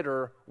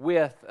consider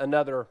with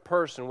another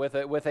person, with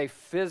a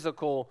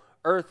physical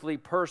earthly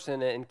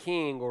person and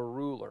king or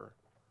ruler.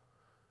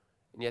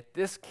 And yet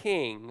this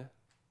king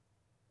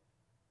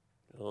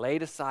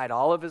laid aside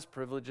all of his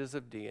privileges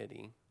of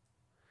deity.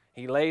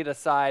 He laid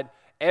aside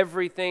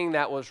everything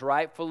that was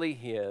rightfully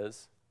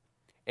his,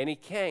 and he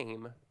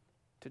came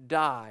to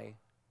die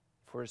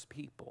for his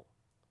people.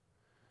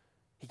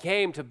 He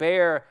came to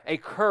bear a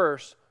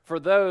curse for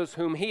those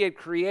whom he had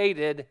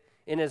created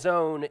in his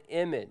own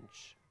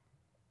image.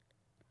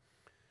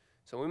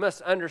 So we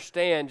must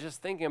understand,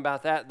 just thinking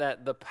about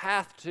that the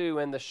path to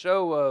and the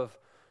show of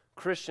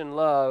Christian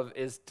love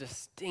is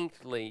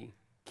distinctly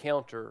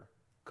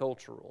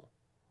countercultural.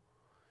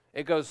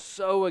 It goes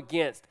so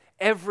against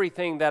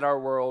everything that our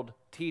world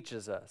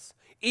teaches us.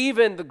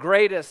 Even the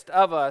greatest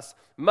of us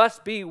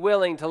must be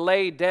willing to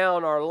lay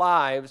down our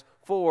lives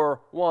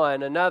for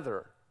one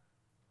another.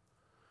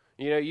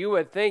 You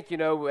would think,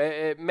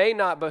 it may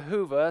not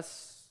behoove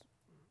us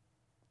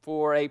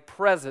for a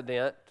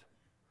president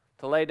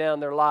to lay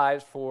down their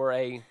lives for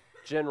a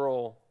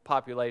general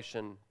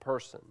population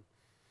person.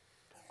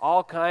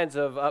 All kinds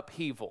of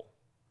upheaval,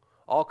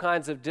 all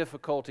kinds of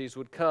difficulties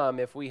would come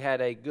if we had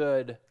a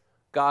good,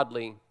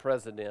 godly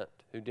president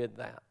who did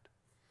that.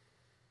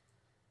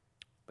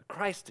 But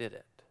Christ did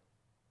it.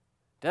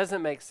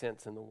 Doesn't make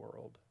sense in the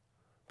world,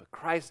 but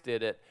Christ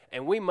did it,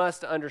 and we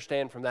must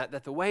understand from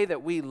that the way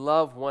that we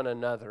love one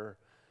another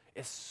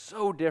is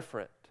so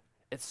different.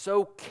 It's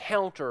so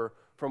counter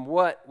from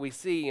what we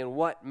see and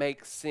what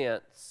makes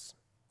sense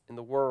in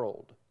the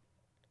world.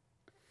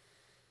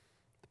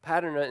 The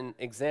pattern and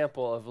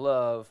example of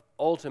love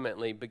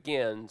ultimately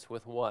begins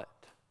with what?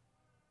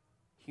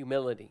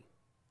 Humility.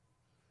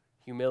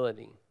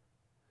 Humility.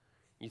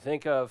 You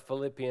think of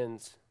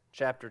Philippians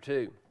chapter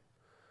 2.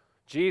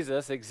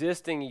 Jesus,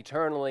 existing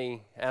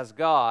eternally as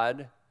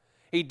God,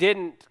 he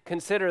didn't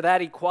consider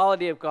that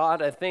equality of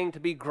God a thing to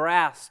be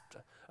grasped,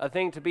 a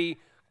thing to be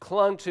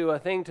clung to, a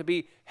thing to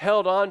be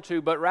held on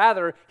to, but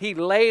rather he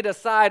laid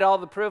aside all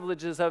the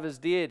privileges of his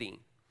deity.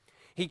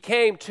 He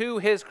came to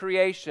his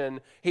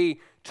creation.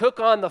 He took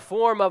on the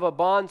form of a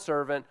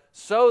bondservant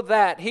so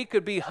that he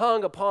could be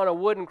hung upon a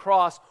wooden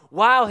cross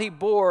while he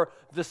bore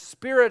the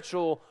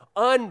spiritual,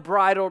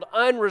 unbridled,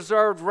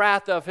 unreserved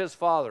wrath of his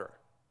Father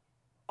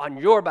on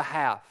your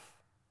behalf.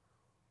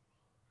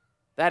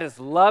 That is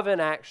love in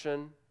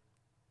action,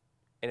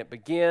 and it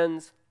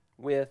begins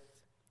with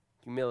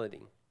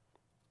humility.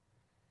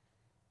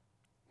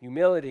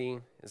 Humility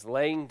is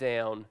laying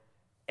down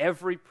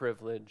every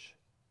privilege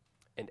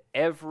and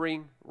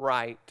every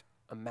right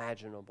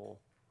imaginable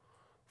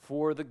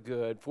for the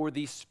good, for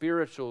the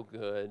spiritual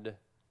good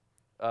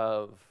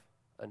of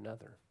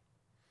another.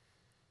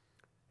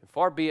 And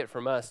far be it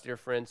from us, dear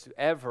friends, to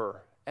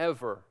ever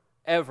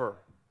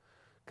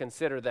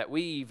consider that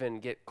we even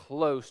get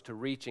close to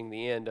reaching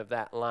the end of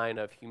that line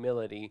of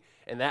humility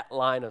and that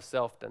line of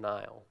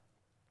self-denial.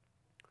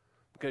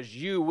 Because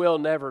you will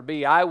never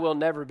be, I will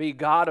never be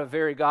God of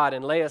very God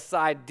and lay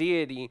aside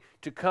deity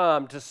to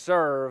come to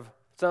serve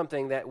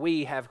something that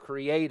we have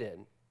created.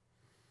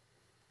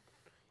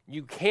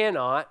 You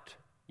cannot,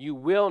 you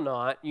will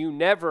not, you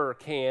never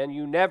can,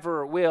 you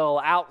never will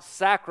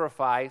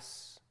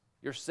out-sacrifice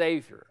your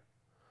Savior.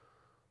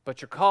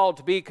 But you're called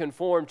to be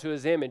conformed to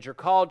His image. You're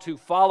called to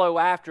follow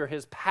after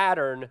His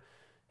pattern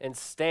and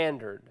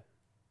standard.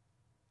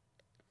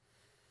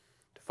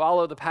 To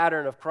follow the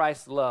pattern of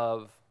Christ's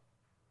love,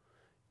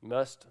 you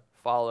must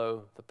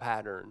follow the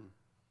pattern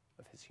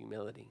of His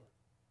humility.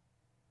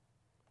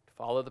 To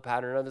follow the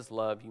pattern of His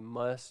love, you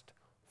must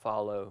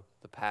follow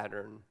the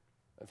pattern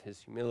of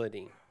His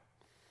humility.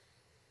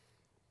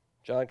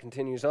 John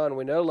continues on,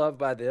 we know love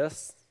by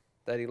this,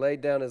 that He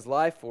laid down His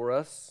life for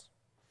us,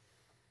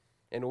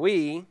 and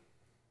we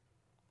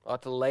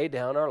ought to lay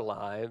down our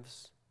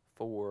lives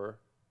for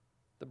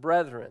the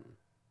brethren.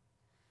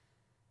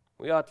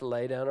 We ought to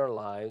lay down our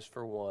lives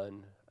for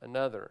one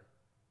another.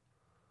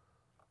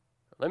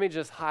 Let me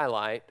just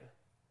highlight,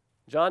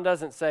 John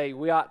doesn't say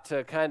we ought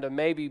to kind of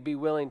maybe be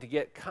willing to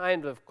get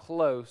kind of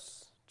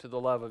close to the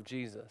love of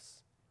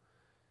Jesus.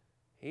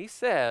 He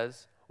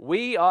says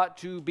we ought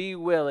to be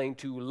willing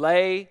to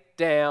lay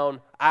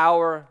down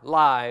our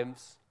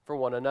lives for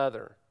one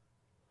another.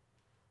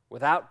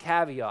 Without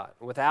caveat,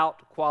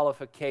 without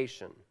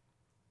qualification.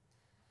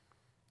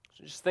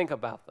 So just think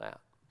about that.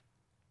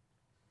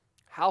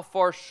 How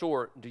far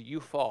short do you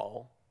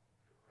fall?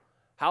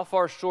 How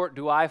far short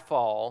do I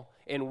fall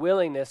in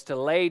willingness to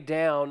lay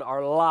down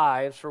our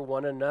lives for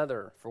one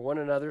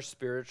another's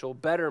spiritual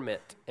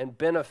betterment and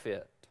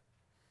benefit?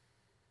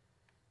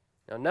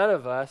 Now, none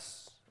of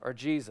us are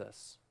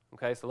Jesus.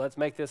 Okay, so let's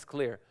make this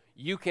clear.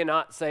 You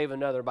cannot save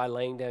another by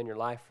laying down your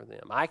life for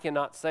them. I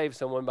cannot save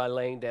someone by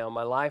laying down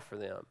my life for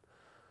them.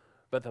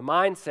 But the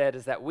mindset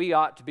is that we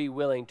ought to be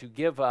willing to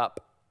give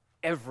up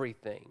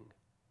everything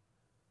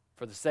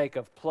for the sake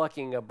of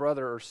plucking a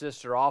brother or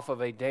sister off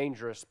of a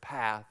dangerous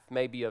path,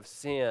 maybe of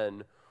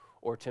sin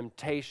or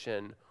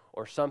temptation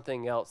or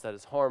something else that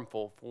is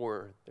harmful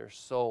for their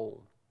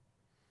soul.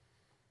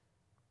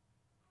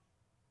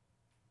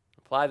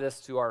 Apply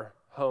this to our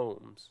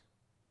homes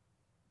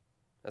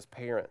as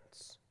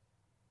parents.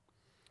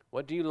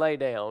 What do you lay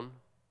down,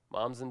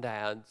 moms and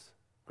dads,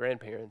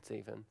 grandparents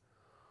even?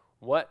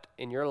 What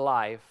in your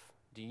life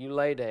do you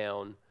lay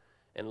down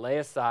and lay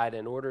aside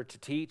in order to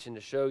teach and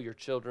to show your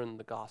children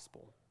the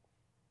gospel?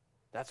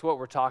 That's what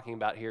we're talking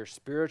about here,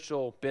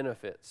 spiritual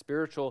benefit,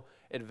 spiritual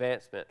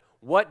advancement.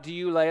 What do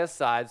you lay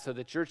aside so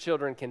that your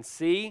children can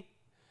see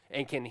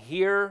and can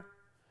hear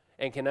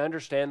and can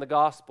understand the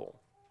gospel?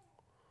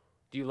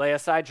 Do you lay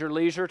aside your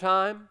leisure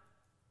time?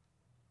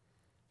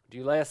 Do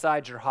you lay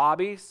aside your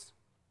hobbies?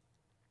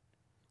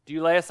 Do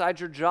you lay aside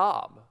your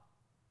job?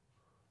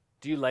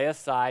 Do you lay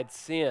aside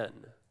sin?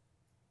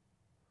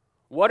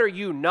 What are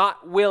you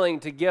not willing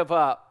to give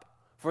up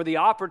for the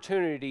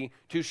opportunity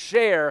to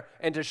share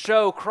and to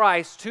show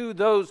Christ to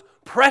those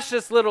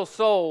precious little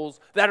souls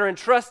that are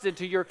entrusted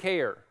to your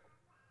care?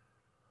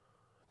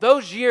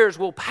 Those years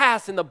will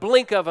pass in the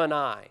blink of an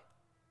eye.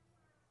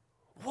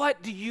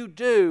 What do you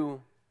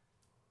do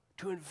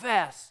to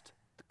invest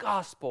the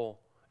gospel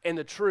and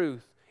the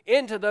truth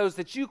into those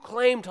that you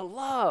claim to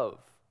love?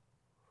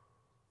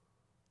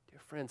 Dear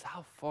friends,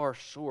 how far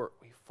short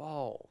we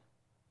fall.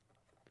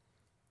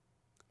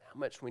 How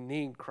much we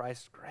need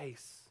Christ's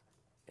grace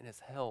and His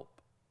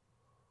help.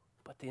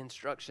 But the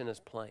instruction is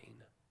plain.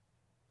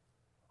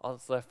 All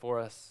that's left for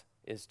us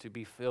is to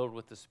be filled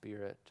with the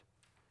Spirit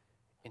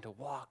and to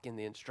walk in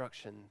the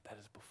instruction that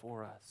is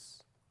before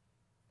us.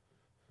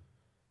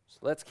 So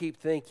let's keep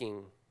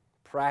thinking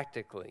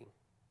practically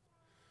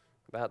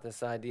about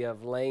this idea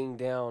of laying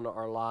down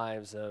our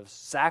lives, of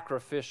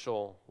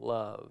sacrificial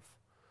love.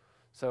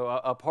 So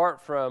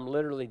apart from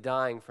literally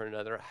dying for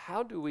another,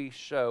 how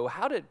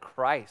did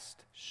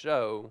Christ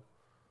show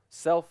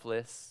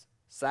selfless,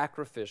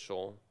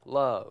 sacrificial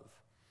love?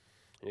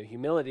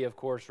 Humility, of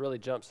course, really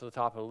jumps to the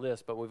top of the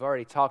list, but we've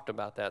already talked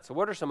about that. So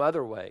what are some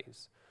other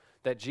ways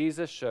that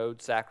Jesus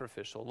showed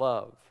sacrificial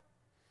love?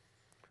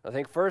 I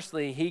think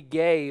firstly, He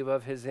gave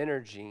of His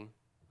energy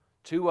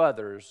to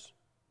others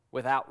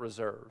without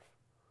reserve.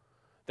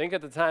 Think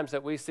of the times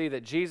that we see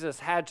that Jesus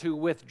had to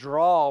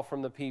withdraw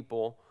from the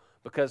people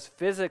because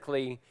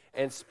physically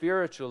and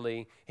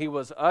spiritually He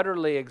was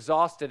utterly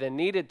exhausted and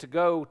needed to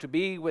go to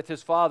be with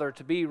His Father,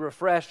 to be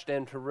refreshed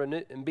and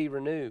to be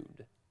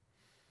renewed.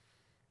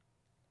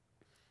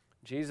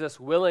 Jesus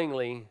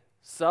willingly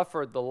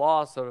suffered the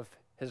loss of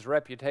His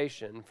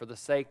reputation for the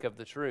sake of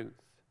the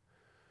truth.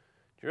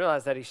 Do you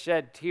realize that He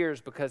shed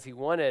tears because He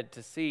wanted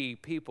to see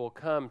people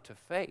come to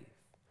faith?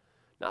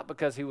 Not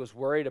because He was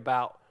worried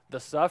about the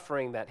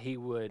suffering that He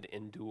would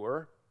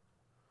endure.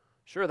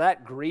 Sure,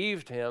 that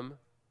grieved Him.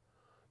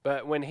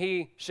 But when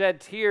He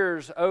shed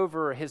tears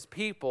over His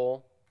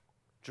people,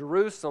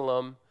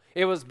 Jerusalem,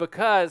 it was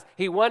because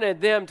He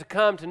wanted them to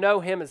come to know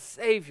Him as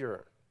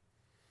Savior.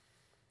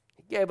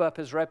 He gave up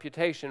His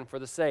reputation for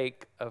the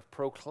sake of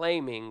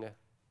proclaiming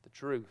the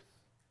truth.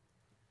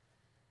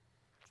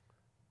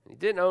 He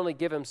didn't only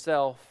give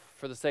Himself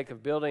for the sake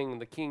of building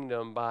the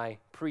kingdom by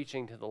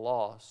preaching to the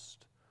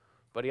lost,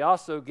 but he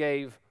also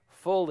gave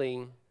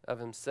fully of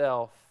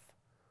himself,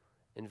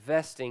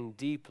 investing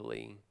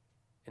deeply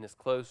in his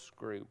close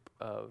group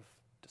of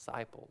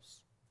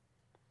disciples.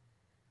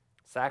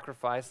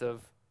 Sacrifice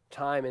of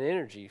time and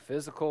energy,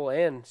 physical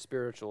and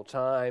spiritual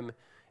time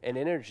and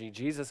energy.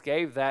 Jesus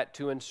gave that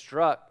to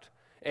instruct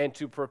and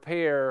to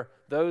prepare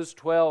those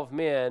 12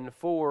 men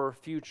for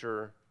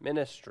future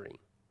ministry.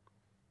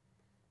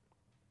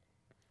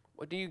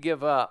 What do you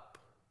give up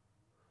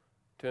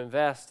to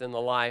invest in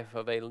the life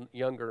of a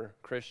younger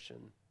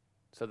Christian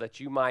so that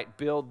you might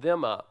build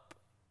them up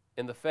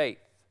in the faith?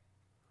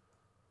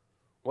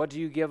 What do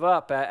you give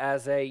up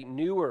as a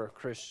newer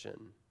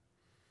Christian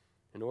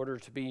in order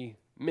to be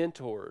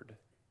mentored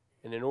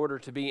and in order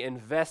to be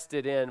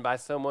invested in by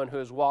someone who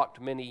has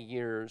walked many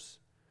years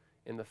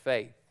in the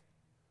faith?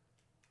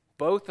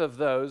 Both of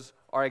those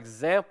are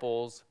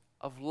examples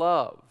of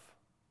love,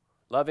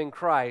 loving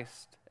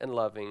Christ and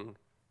loving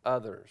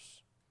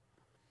others.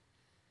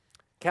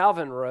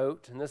 Calvin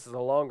wrote, and this is a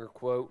longer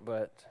quote,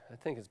 but I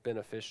think it's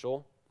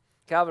beneficial.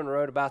 Calvin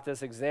wrote about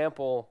this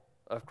example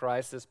of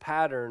Christ, this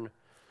pattern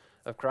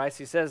of Christ.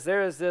 He says,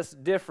 there is this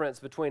difference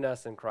between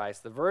us and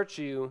Christ. The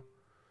virtue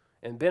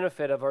and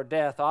benefit of our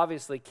death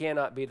obviously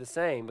cannot be the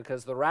same,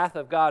 because the wrath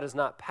of God is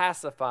not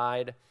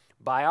pacified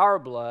by our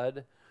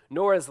blood,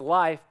 nor is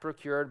life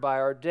procured by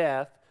our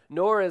death,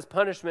 nor is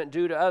punishment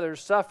due to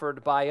others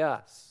suffered by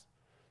us.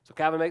 So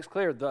Calvin makes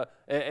clear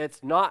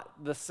it's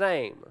not the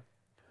same.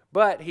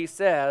 But he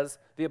says,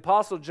 the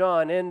Apostle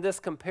John in this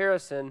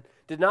comparison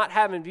did not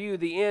have in view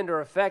the end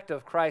or effect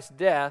of Christ's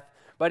death,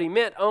 but he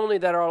meant only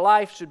that our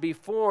life should be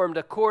formed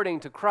according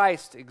to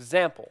Christ's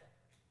example.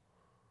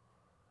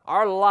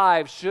 Our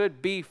lives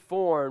should be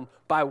formed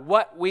by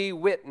what we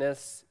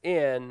witness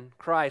in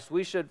Christ.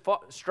 We should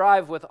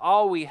strive with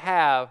all we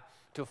have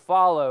to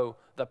follow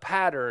the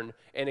pattern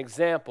and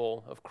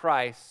example of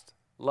Christ's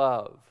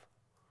love.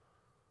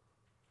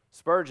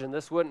 Spurgeon,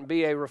 this wouldn't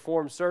be a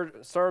Reformed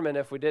sermon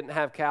if we didn't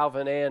have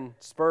Calvin and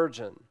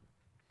Spurgeon.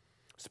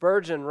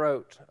 Spurgeon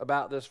wrote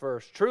about this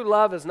verse, true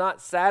love is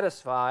not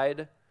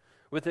satisfied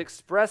with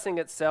expressing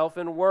itself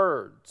in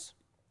words.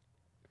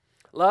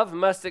 Love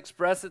must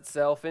express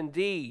itself in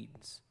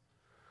deeds.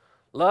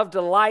 Love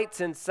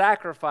delights in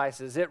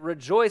sacrifices. It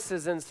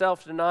rejoices in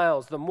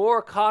self-denials. The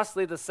more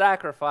costly the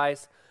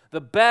sacrifice,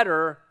 the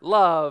better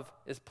love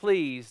is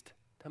pleased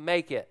to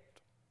make it.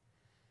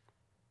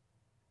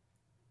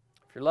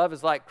 If your love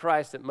is like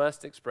Christ, it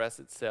must express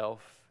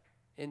itself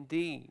in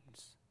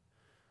deeds.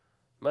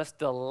 It must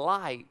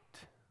delight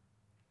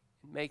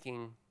in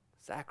making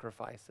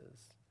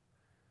sacrifices.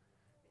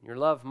 Your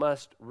love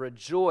must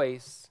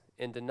rejoice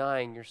in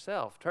denying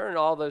yourself. Turn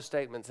all those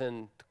statements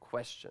into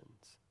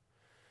questions.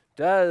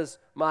 Does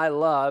my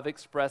love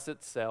express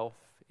itself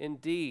in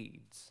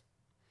deeds?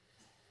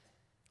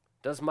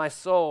 Does my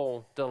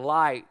soul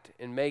delight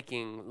in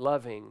making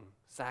loving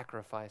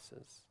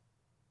sacrifices?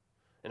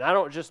 And I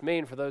don't just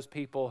mean for those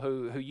people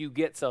who you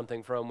get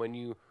something from when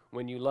you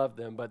love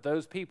them, but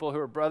those people who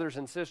are brothers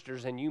and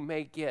sisters and you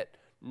may get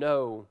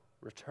no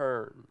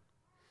return.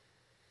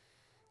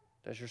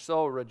 Does your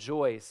soul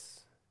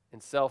rejoice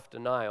in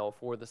self-denial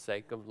for the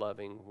sake of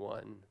loving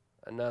one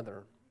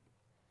another?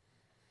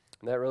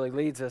 And that really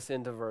leads us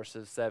into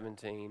verses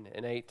 17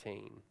 and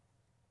 18.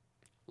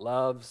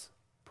 Love's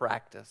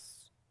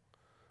practice.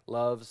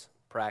 Love's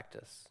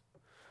practice.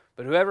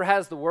 But whoever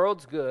has the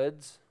world's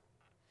goods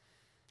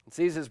and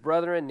sees his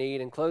brother in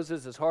need and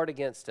closes his heart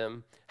against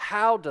him,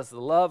 how does the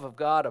love of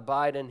God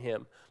abide in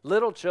him?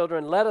 Little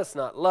children, let us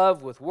not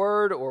love with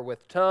word or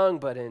with tongue,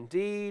 but in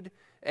deed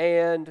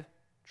and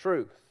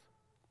truth.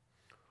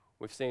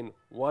 We've seen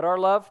what our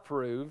love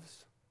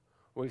proves.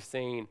 We've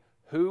seen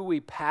who we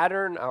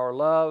pattern our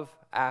love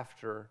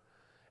after.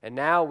 And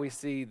now we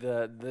see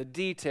the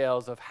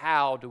details of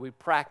how do we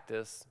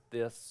practice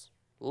this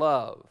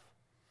love.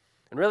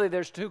 And really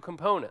there's two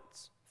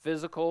components,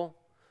 physical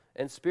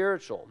and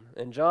spiritual.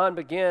 And John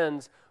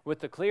begins with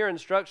the clear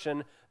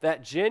instruction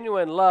that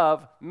genuine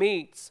love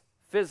meets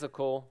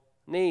physical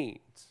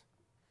needs.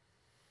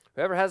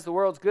 Whoever has the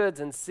world's goods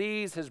and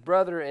sees his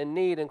brother in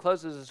need and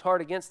closes his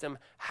heart against him,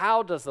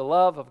 how does the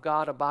love of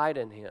God abide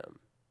in him?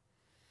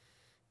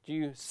 Do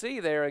you see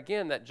there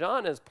again that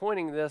John is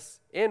pointing this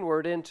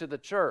inward into the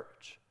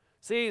church?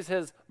 Sees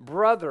his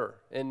brother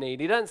in need.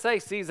 He doesn't say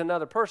sees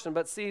another person,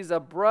 but sees a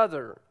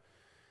brother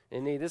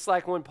in need. It's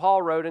like when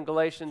Paul wrote in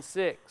Galatians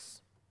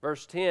 6,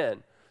 verse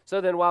 10. So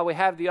then while we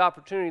have the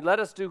opportunity, let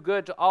us do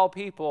good to all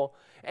people,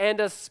 and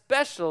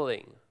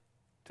especially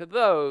to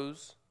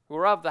those who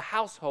are of the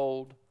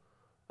household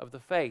of the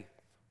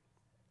faith.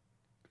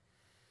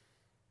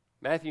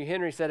 Matthew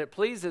Henry said, it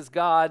pleases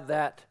God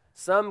that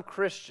some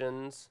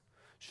Christians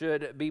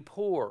should be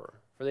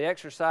poor for the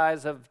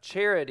exercise of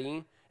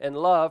charity and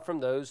love from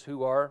those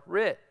who are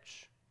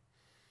rich.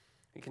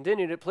 He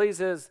continued, it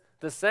pleases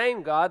the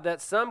same God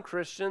that some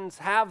Christians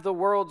have the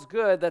world's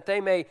good, that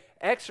they may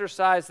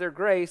exercise their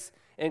grace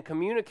in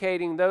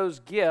communicating those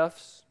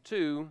gifts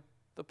to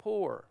the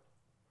poor.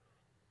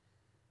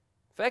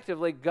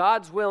 Effectively,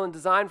 God's will and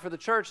design for the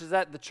church is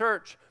that the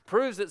church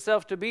proves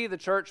itself to be the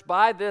church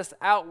by this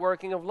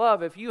outworking of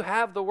love. If you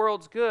have the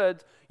world's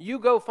goods, you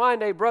go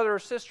find a brother or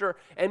sister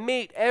and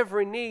meet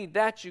every need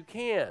that you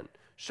can.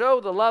 Show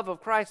the love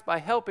of Christ by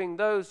helping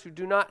those who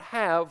do not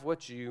have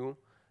what you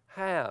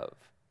have.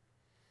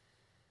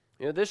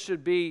 This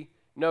should be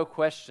no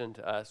question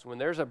to us. When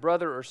there's a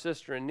brother or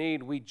sister in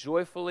need, we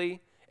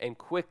joyfully and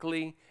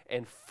quickly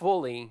and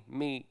fully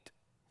meet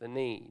the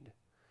need.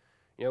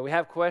 We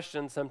have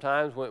questions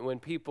sometimes when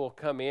people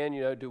come in,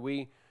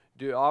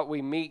 ought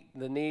we meet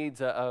the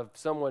needs of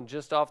someone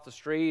just off the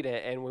street,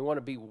 and we want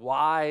to be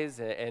wise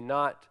and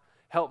not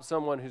help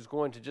someone who's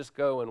going to just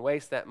go and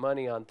waste that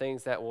money on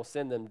things that will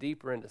send them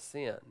deeper into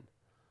sin.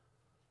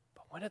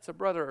 But when it's a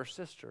brother or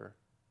sister,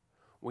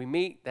 we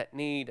meet that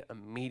need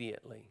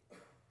immediately,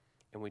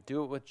 and we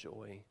do it with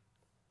joy,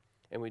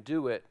 and we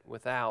do it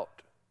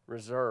without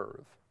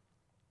reserve.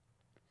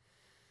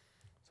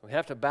 So we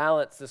have to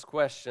balance this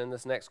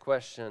next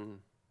question,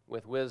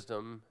 with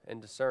wisdom and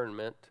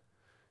discernment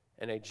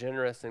and a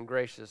generous and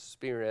gracious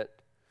spirit.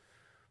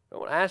 I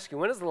want to ask you,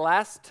 when is the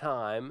last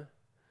time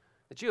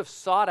that you have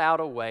sought out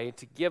a way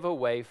to give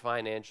away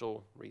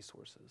financial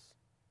resources?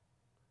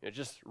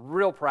 Just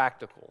real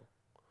practical.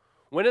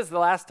 When is the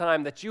last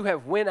time that you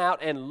have went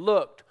out and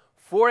looked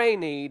for a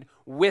need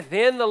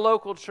within the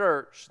local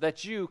church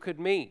that you could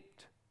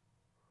meet?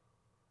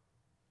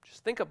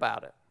 Just think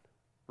about it.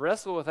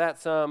 Wrestle with that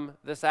some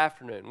this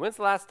afternoon. When's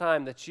the last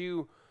time that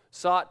you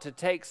sought to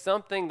take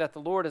something that the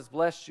Lord has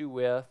blessed you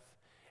with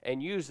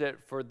and use it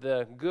for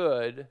the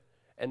good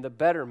and the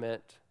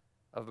betterment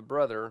of a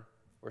brother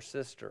or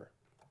sister?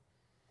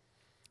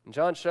 And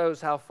John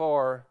shows how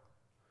far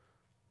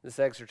this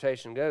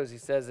exhortation goes. He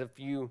says, if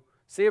you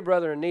see a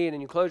brother in need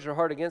and you close your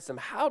heart against him,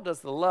 how does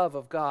the love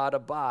of God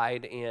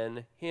abide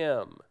in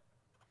him?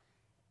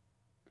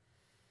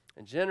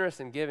 A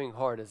generous and giving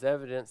heart is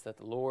evidence that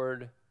the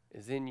Lord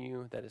is in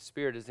you, that His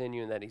Spirit is in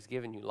you, and that He's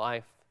given you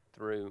life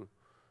through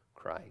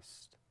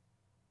Christ.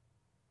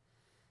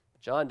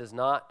 John does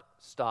not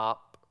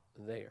stop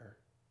there.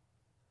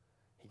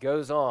 He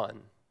goes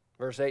on.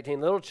 Verse 18,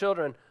 little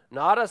children,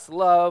 not us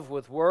love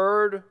with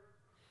word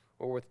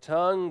or with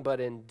tongue, but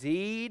in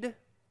deed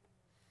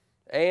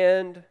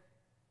and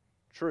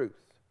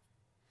truth.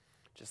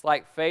 Just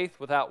like faith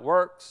without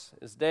works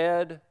is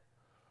dead,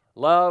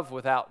 love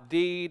without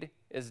deed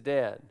is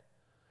dead.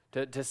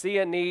 To see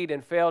a need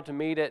and fail to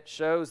meet it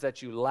shows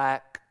that you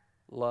lack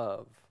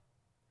love.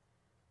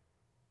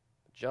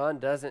 John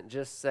doesn't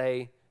just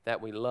say that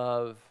we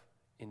love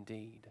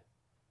indeed.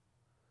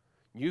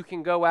 You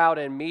can go out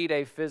and meet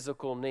a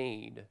physical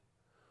need,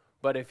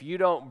 but if you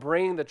don't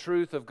bring the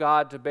truth of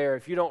God to bear,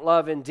 if you don't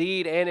love in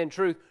deed and in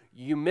truth,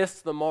 you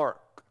miss the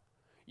mark.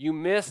 You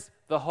miss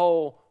the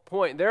whole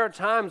point. There are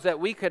times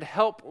that we could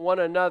help one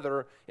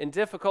another in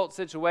difficult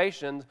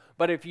situations,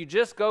 but if you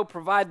just go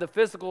provide the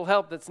physical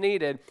help that's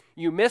needed,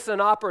 you miss an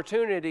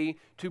opportunity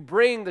to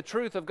bring the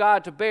truth of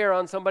God to bear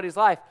on somebody's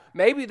life.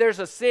 Maybe there's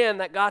a sin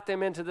that got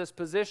them into this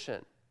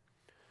position.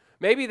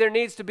 Maybe there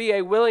needs to be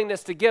a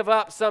willingness to give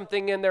up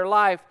something in their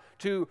life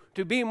to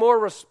be more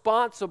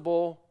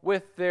responsible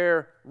with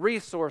their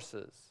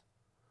resources.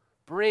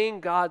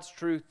 Bring God's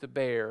truth to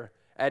bear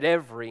at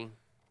every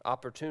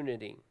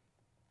opportunity.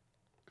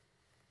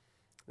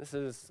 This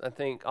is, I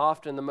think,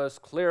 often the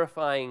most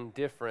clarifying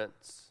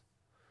difference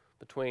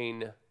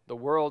between the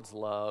world's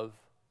love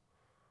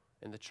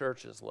and the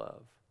church's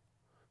love.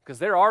 Because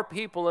there are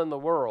people in the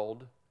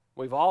world,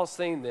 we've all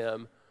seen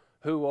them,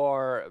 who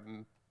are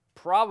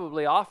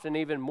probably often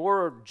even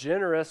more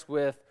generous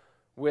with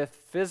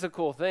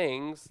physical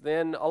things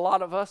than a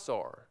lot of us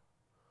are.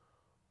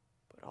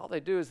 But all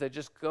they do is they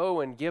just go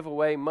and give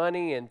away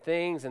money and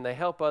things, and they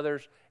help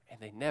others, and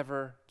they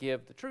never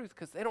give the truth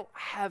because they don't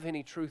have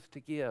any truth to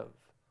give.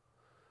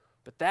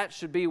 But that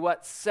should be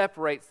what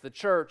separates the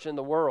church and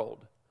the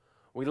world.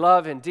 We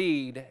love in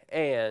deed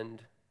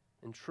and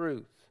in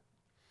truth.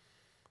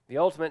 The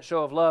ultimate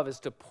show of love is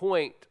to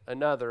point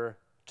another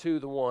to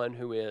the one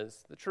who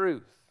is the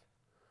truth.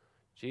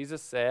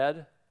 Jesus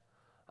said,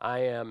 I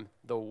am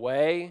the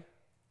way,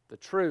 the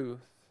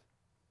truth,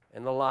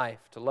 and the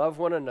life. To love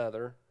one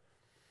another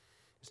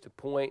is to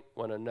point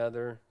one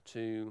another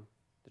to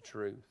the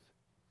truth.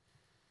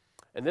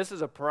 And this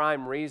is a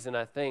prime reason,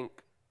 I think,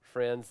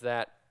 friends,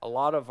 that a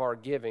lot of our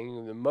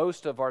giving,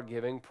 most of our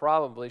giving,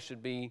 probably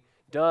should be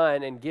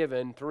done and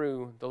given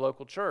through the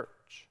local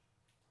church.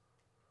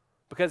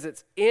 Because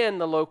it's in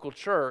the local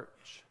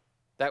church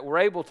that we're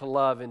able to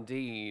love in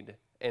deed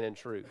and in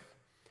truth.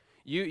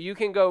 You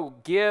can go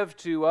give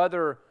to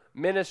other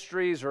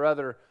ministries or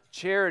other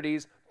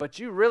charities, but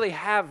you really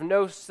have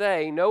no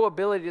say, no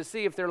ability to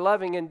see if they're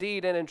loving in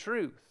deed and in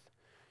truth.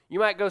 You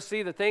might go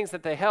see the things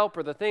that they help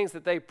or the things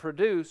that they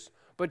produce,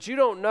 but you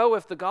don't know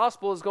if the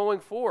gospel is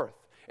going forth.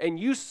 And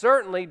you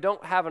certainly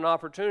don't have an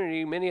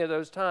opportunity many of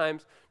those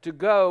times to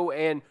go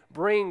and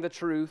bring the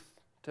truth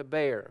to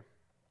bear.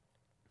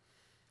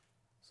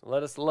 So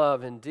let us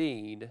love in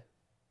deed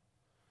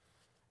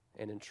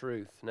and in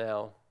truth.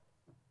 Now,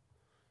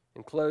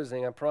 In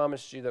closing, I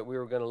promised you that we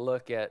were going to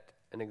look at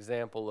an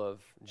example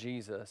of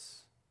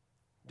Jesus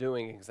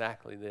doing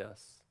exactly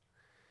this.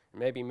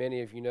 Maybe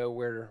many of you know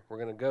where we're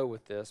going to go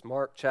with this.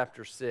 Mark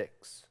chapter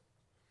 6.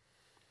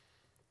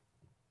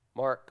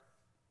 Mark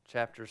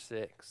chapter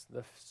 6,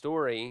 the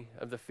story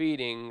of the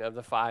feeding of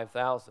the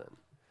 5,000.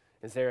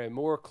 Is there a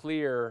more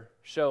clear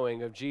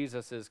showing of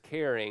Jesus'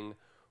 caring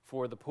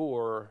for the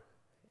poor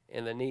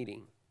and the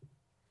needy?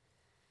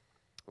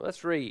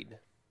 Let's read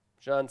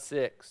John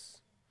 6,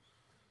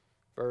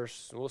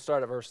 we'll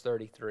start at verse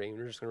 33.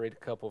 We're just going to read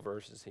a couple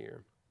verses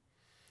here.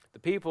 The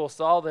people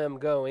saw them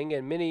going,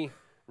 and many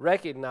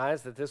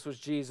recognized that this was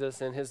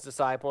Jesus and his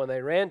disciple, and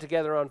they ran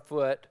together on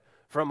foot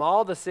from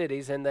all the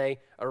cities, and they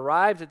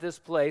arrived at this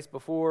place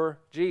before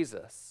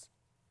Jesus.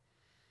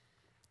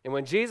 And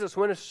when Jesus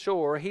went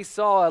ashore, he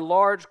saw a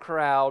large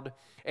crowd,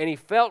 and he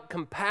felt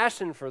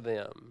compassion for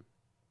them,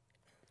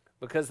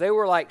 because they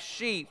were like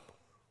sheep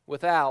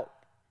without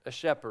a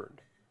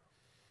shepherd.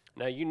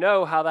 Now, you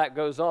know how that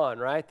goes on,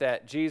 right?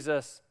 That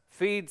Jesus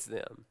feeds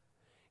them.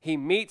 He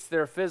meets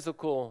their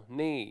physical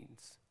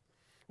needs.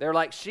 They're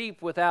like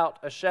sheep without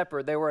a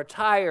shepherd. They were a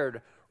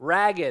tired,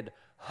 ragged,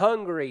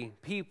 hungry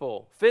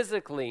people,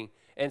 physically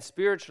and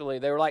spiritually.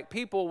 They were like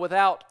people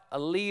without a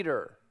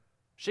leader,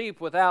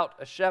 sheep without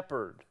a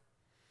shepherd.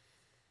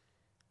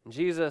 And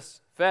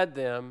Jesus fed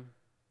them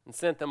and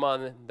sent them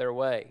on their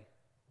way.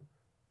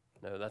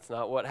 No, that's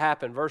not what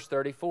happened. Verse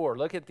 34,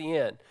 look at the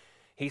end.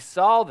 He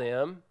saw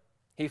them,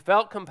 he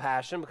felt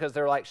compassion because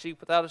they're like sheep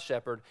without a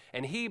shepherd,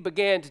 and he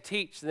began to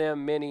teach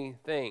them many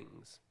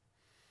things.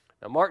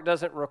 Now, Mark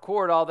doesn't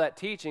record all that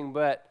teaching,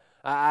 but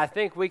I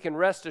think we can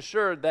rest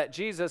assured that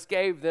Jesus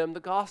gave them the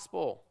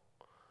gospel,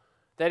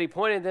 that he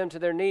pointed them to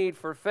their need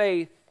for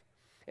faith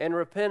and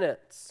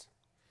repentance.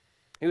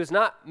 He was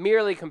not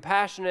merely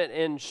compassionate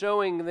in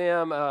showing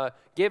them,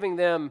 giving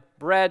them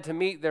bread to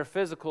meet their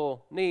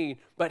physical need,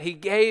 but he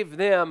gave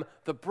them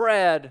the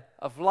bread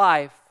of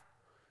life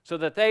so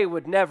that they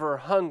would never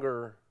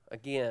hunger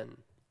again.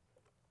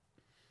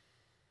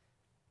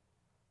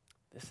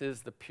 This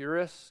is the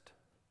purest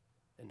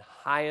and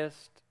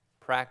highest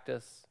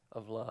practice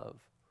of love.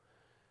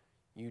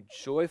 You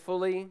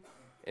joyfully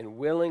and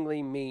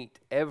willingly meet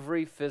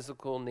every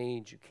physical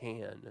need you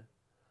can,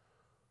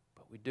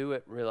 but we do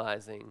it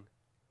realizing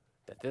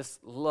that this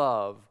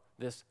love,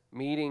 this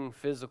meeting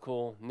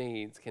physical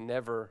needs, can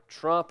never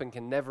trump and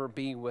can never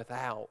be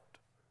without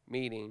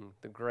meeting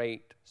the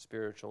great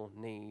spiritual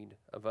need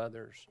of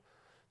others,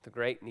 the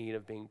great need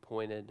of being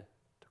pointed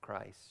to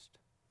Christ.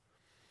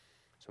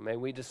 So may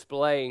we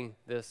display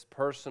this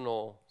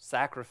personal,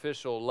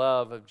 sacrificial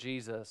love of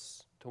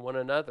Jesus to one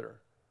another.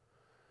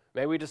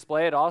 May we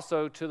display it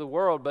also to the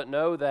world, but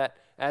know that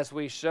as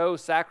we show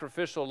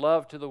sacrificial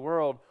love to the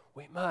world,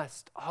 we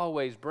must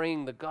always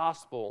bring the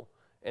gospel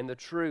and the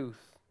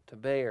truth to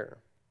bear.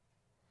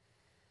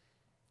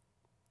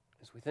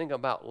 As we think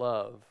about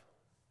love,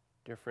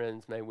 dear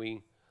friends, may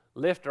we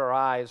lift our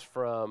eyes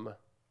from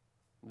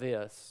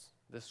this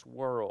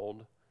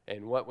world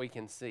and what we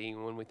can see.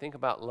 When we think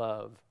about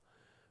love,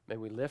 may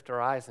we lift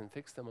our eyes and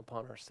fix them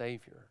upon our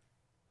Savior,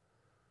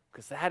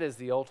 because that is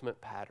the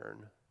ultimate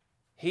pattern.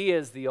 He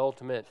is the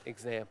ultimate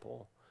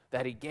example,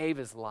 that he gave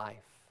his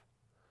life,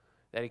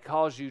 that he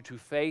calls you to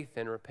faith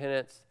and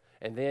repentance,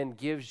 and then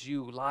gives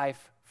you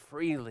life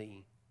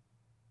freely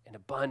and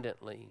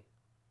abundantly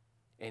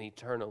and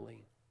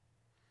eternally.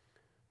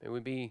 May we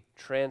be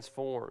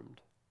transformed.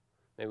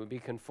 May we be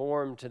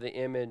conformed to the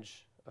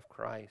image of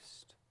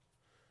Christ.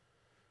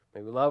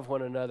 May we love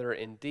one another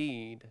in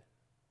deed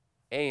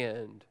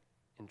and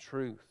in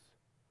truth.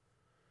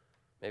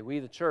 May we,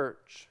 the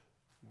church,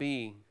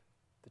 be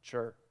the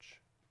church.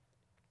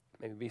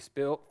 May we be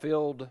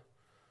filled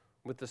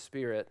with the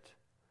Spirit.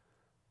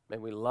 May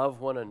we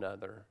love one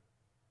another.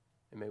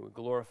 And may we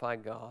glorify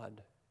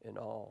God in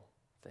all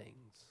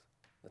things.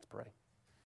 Let's pray.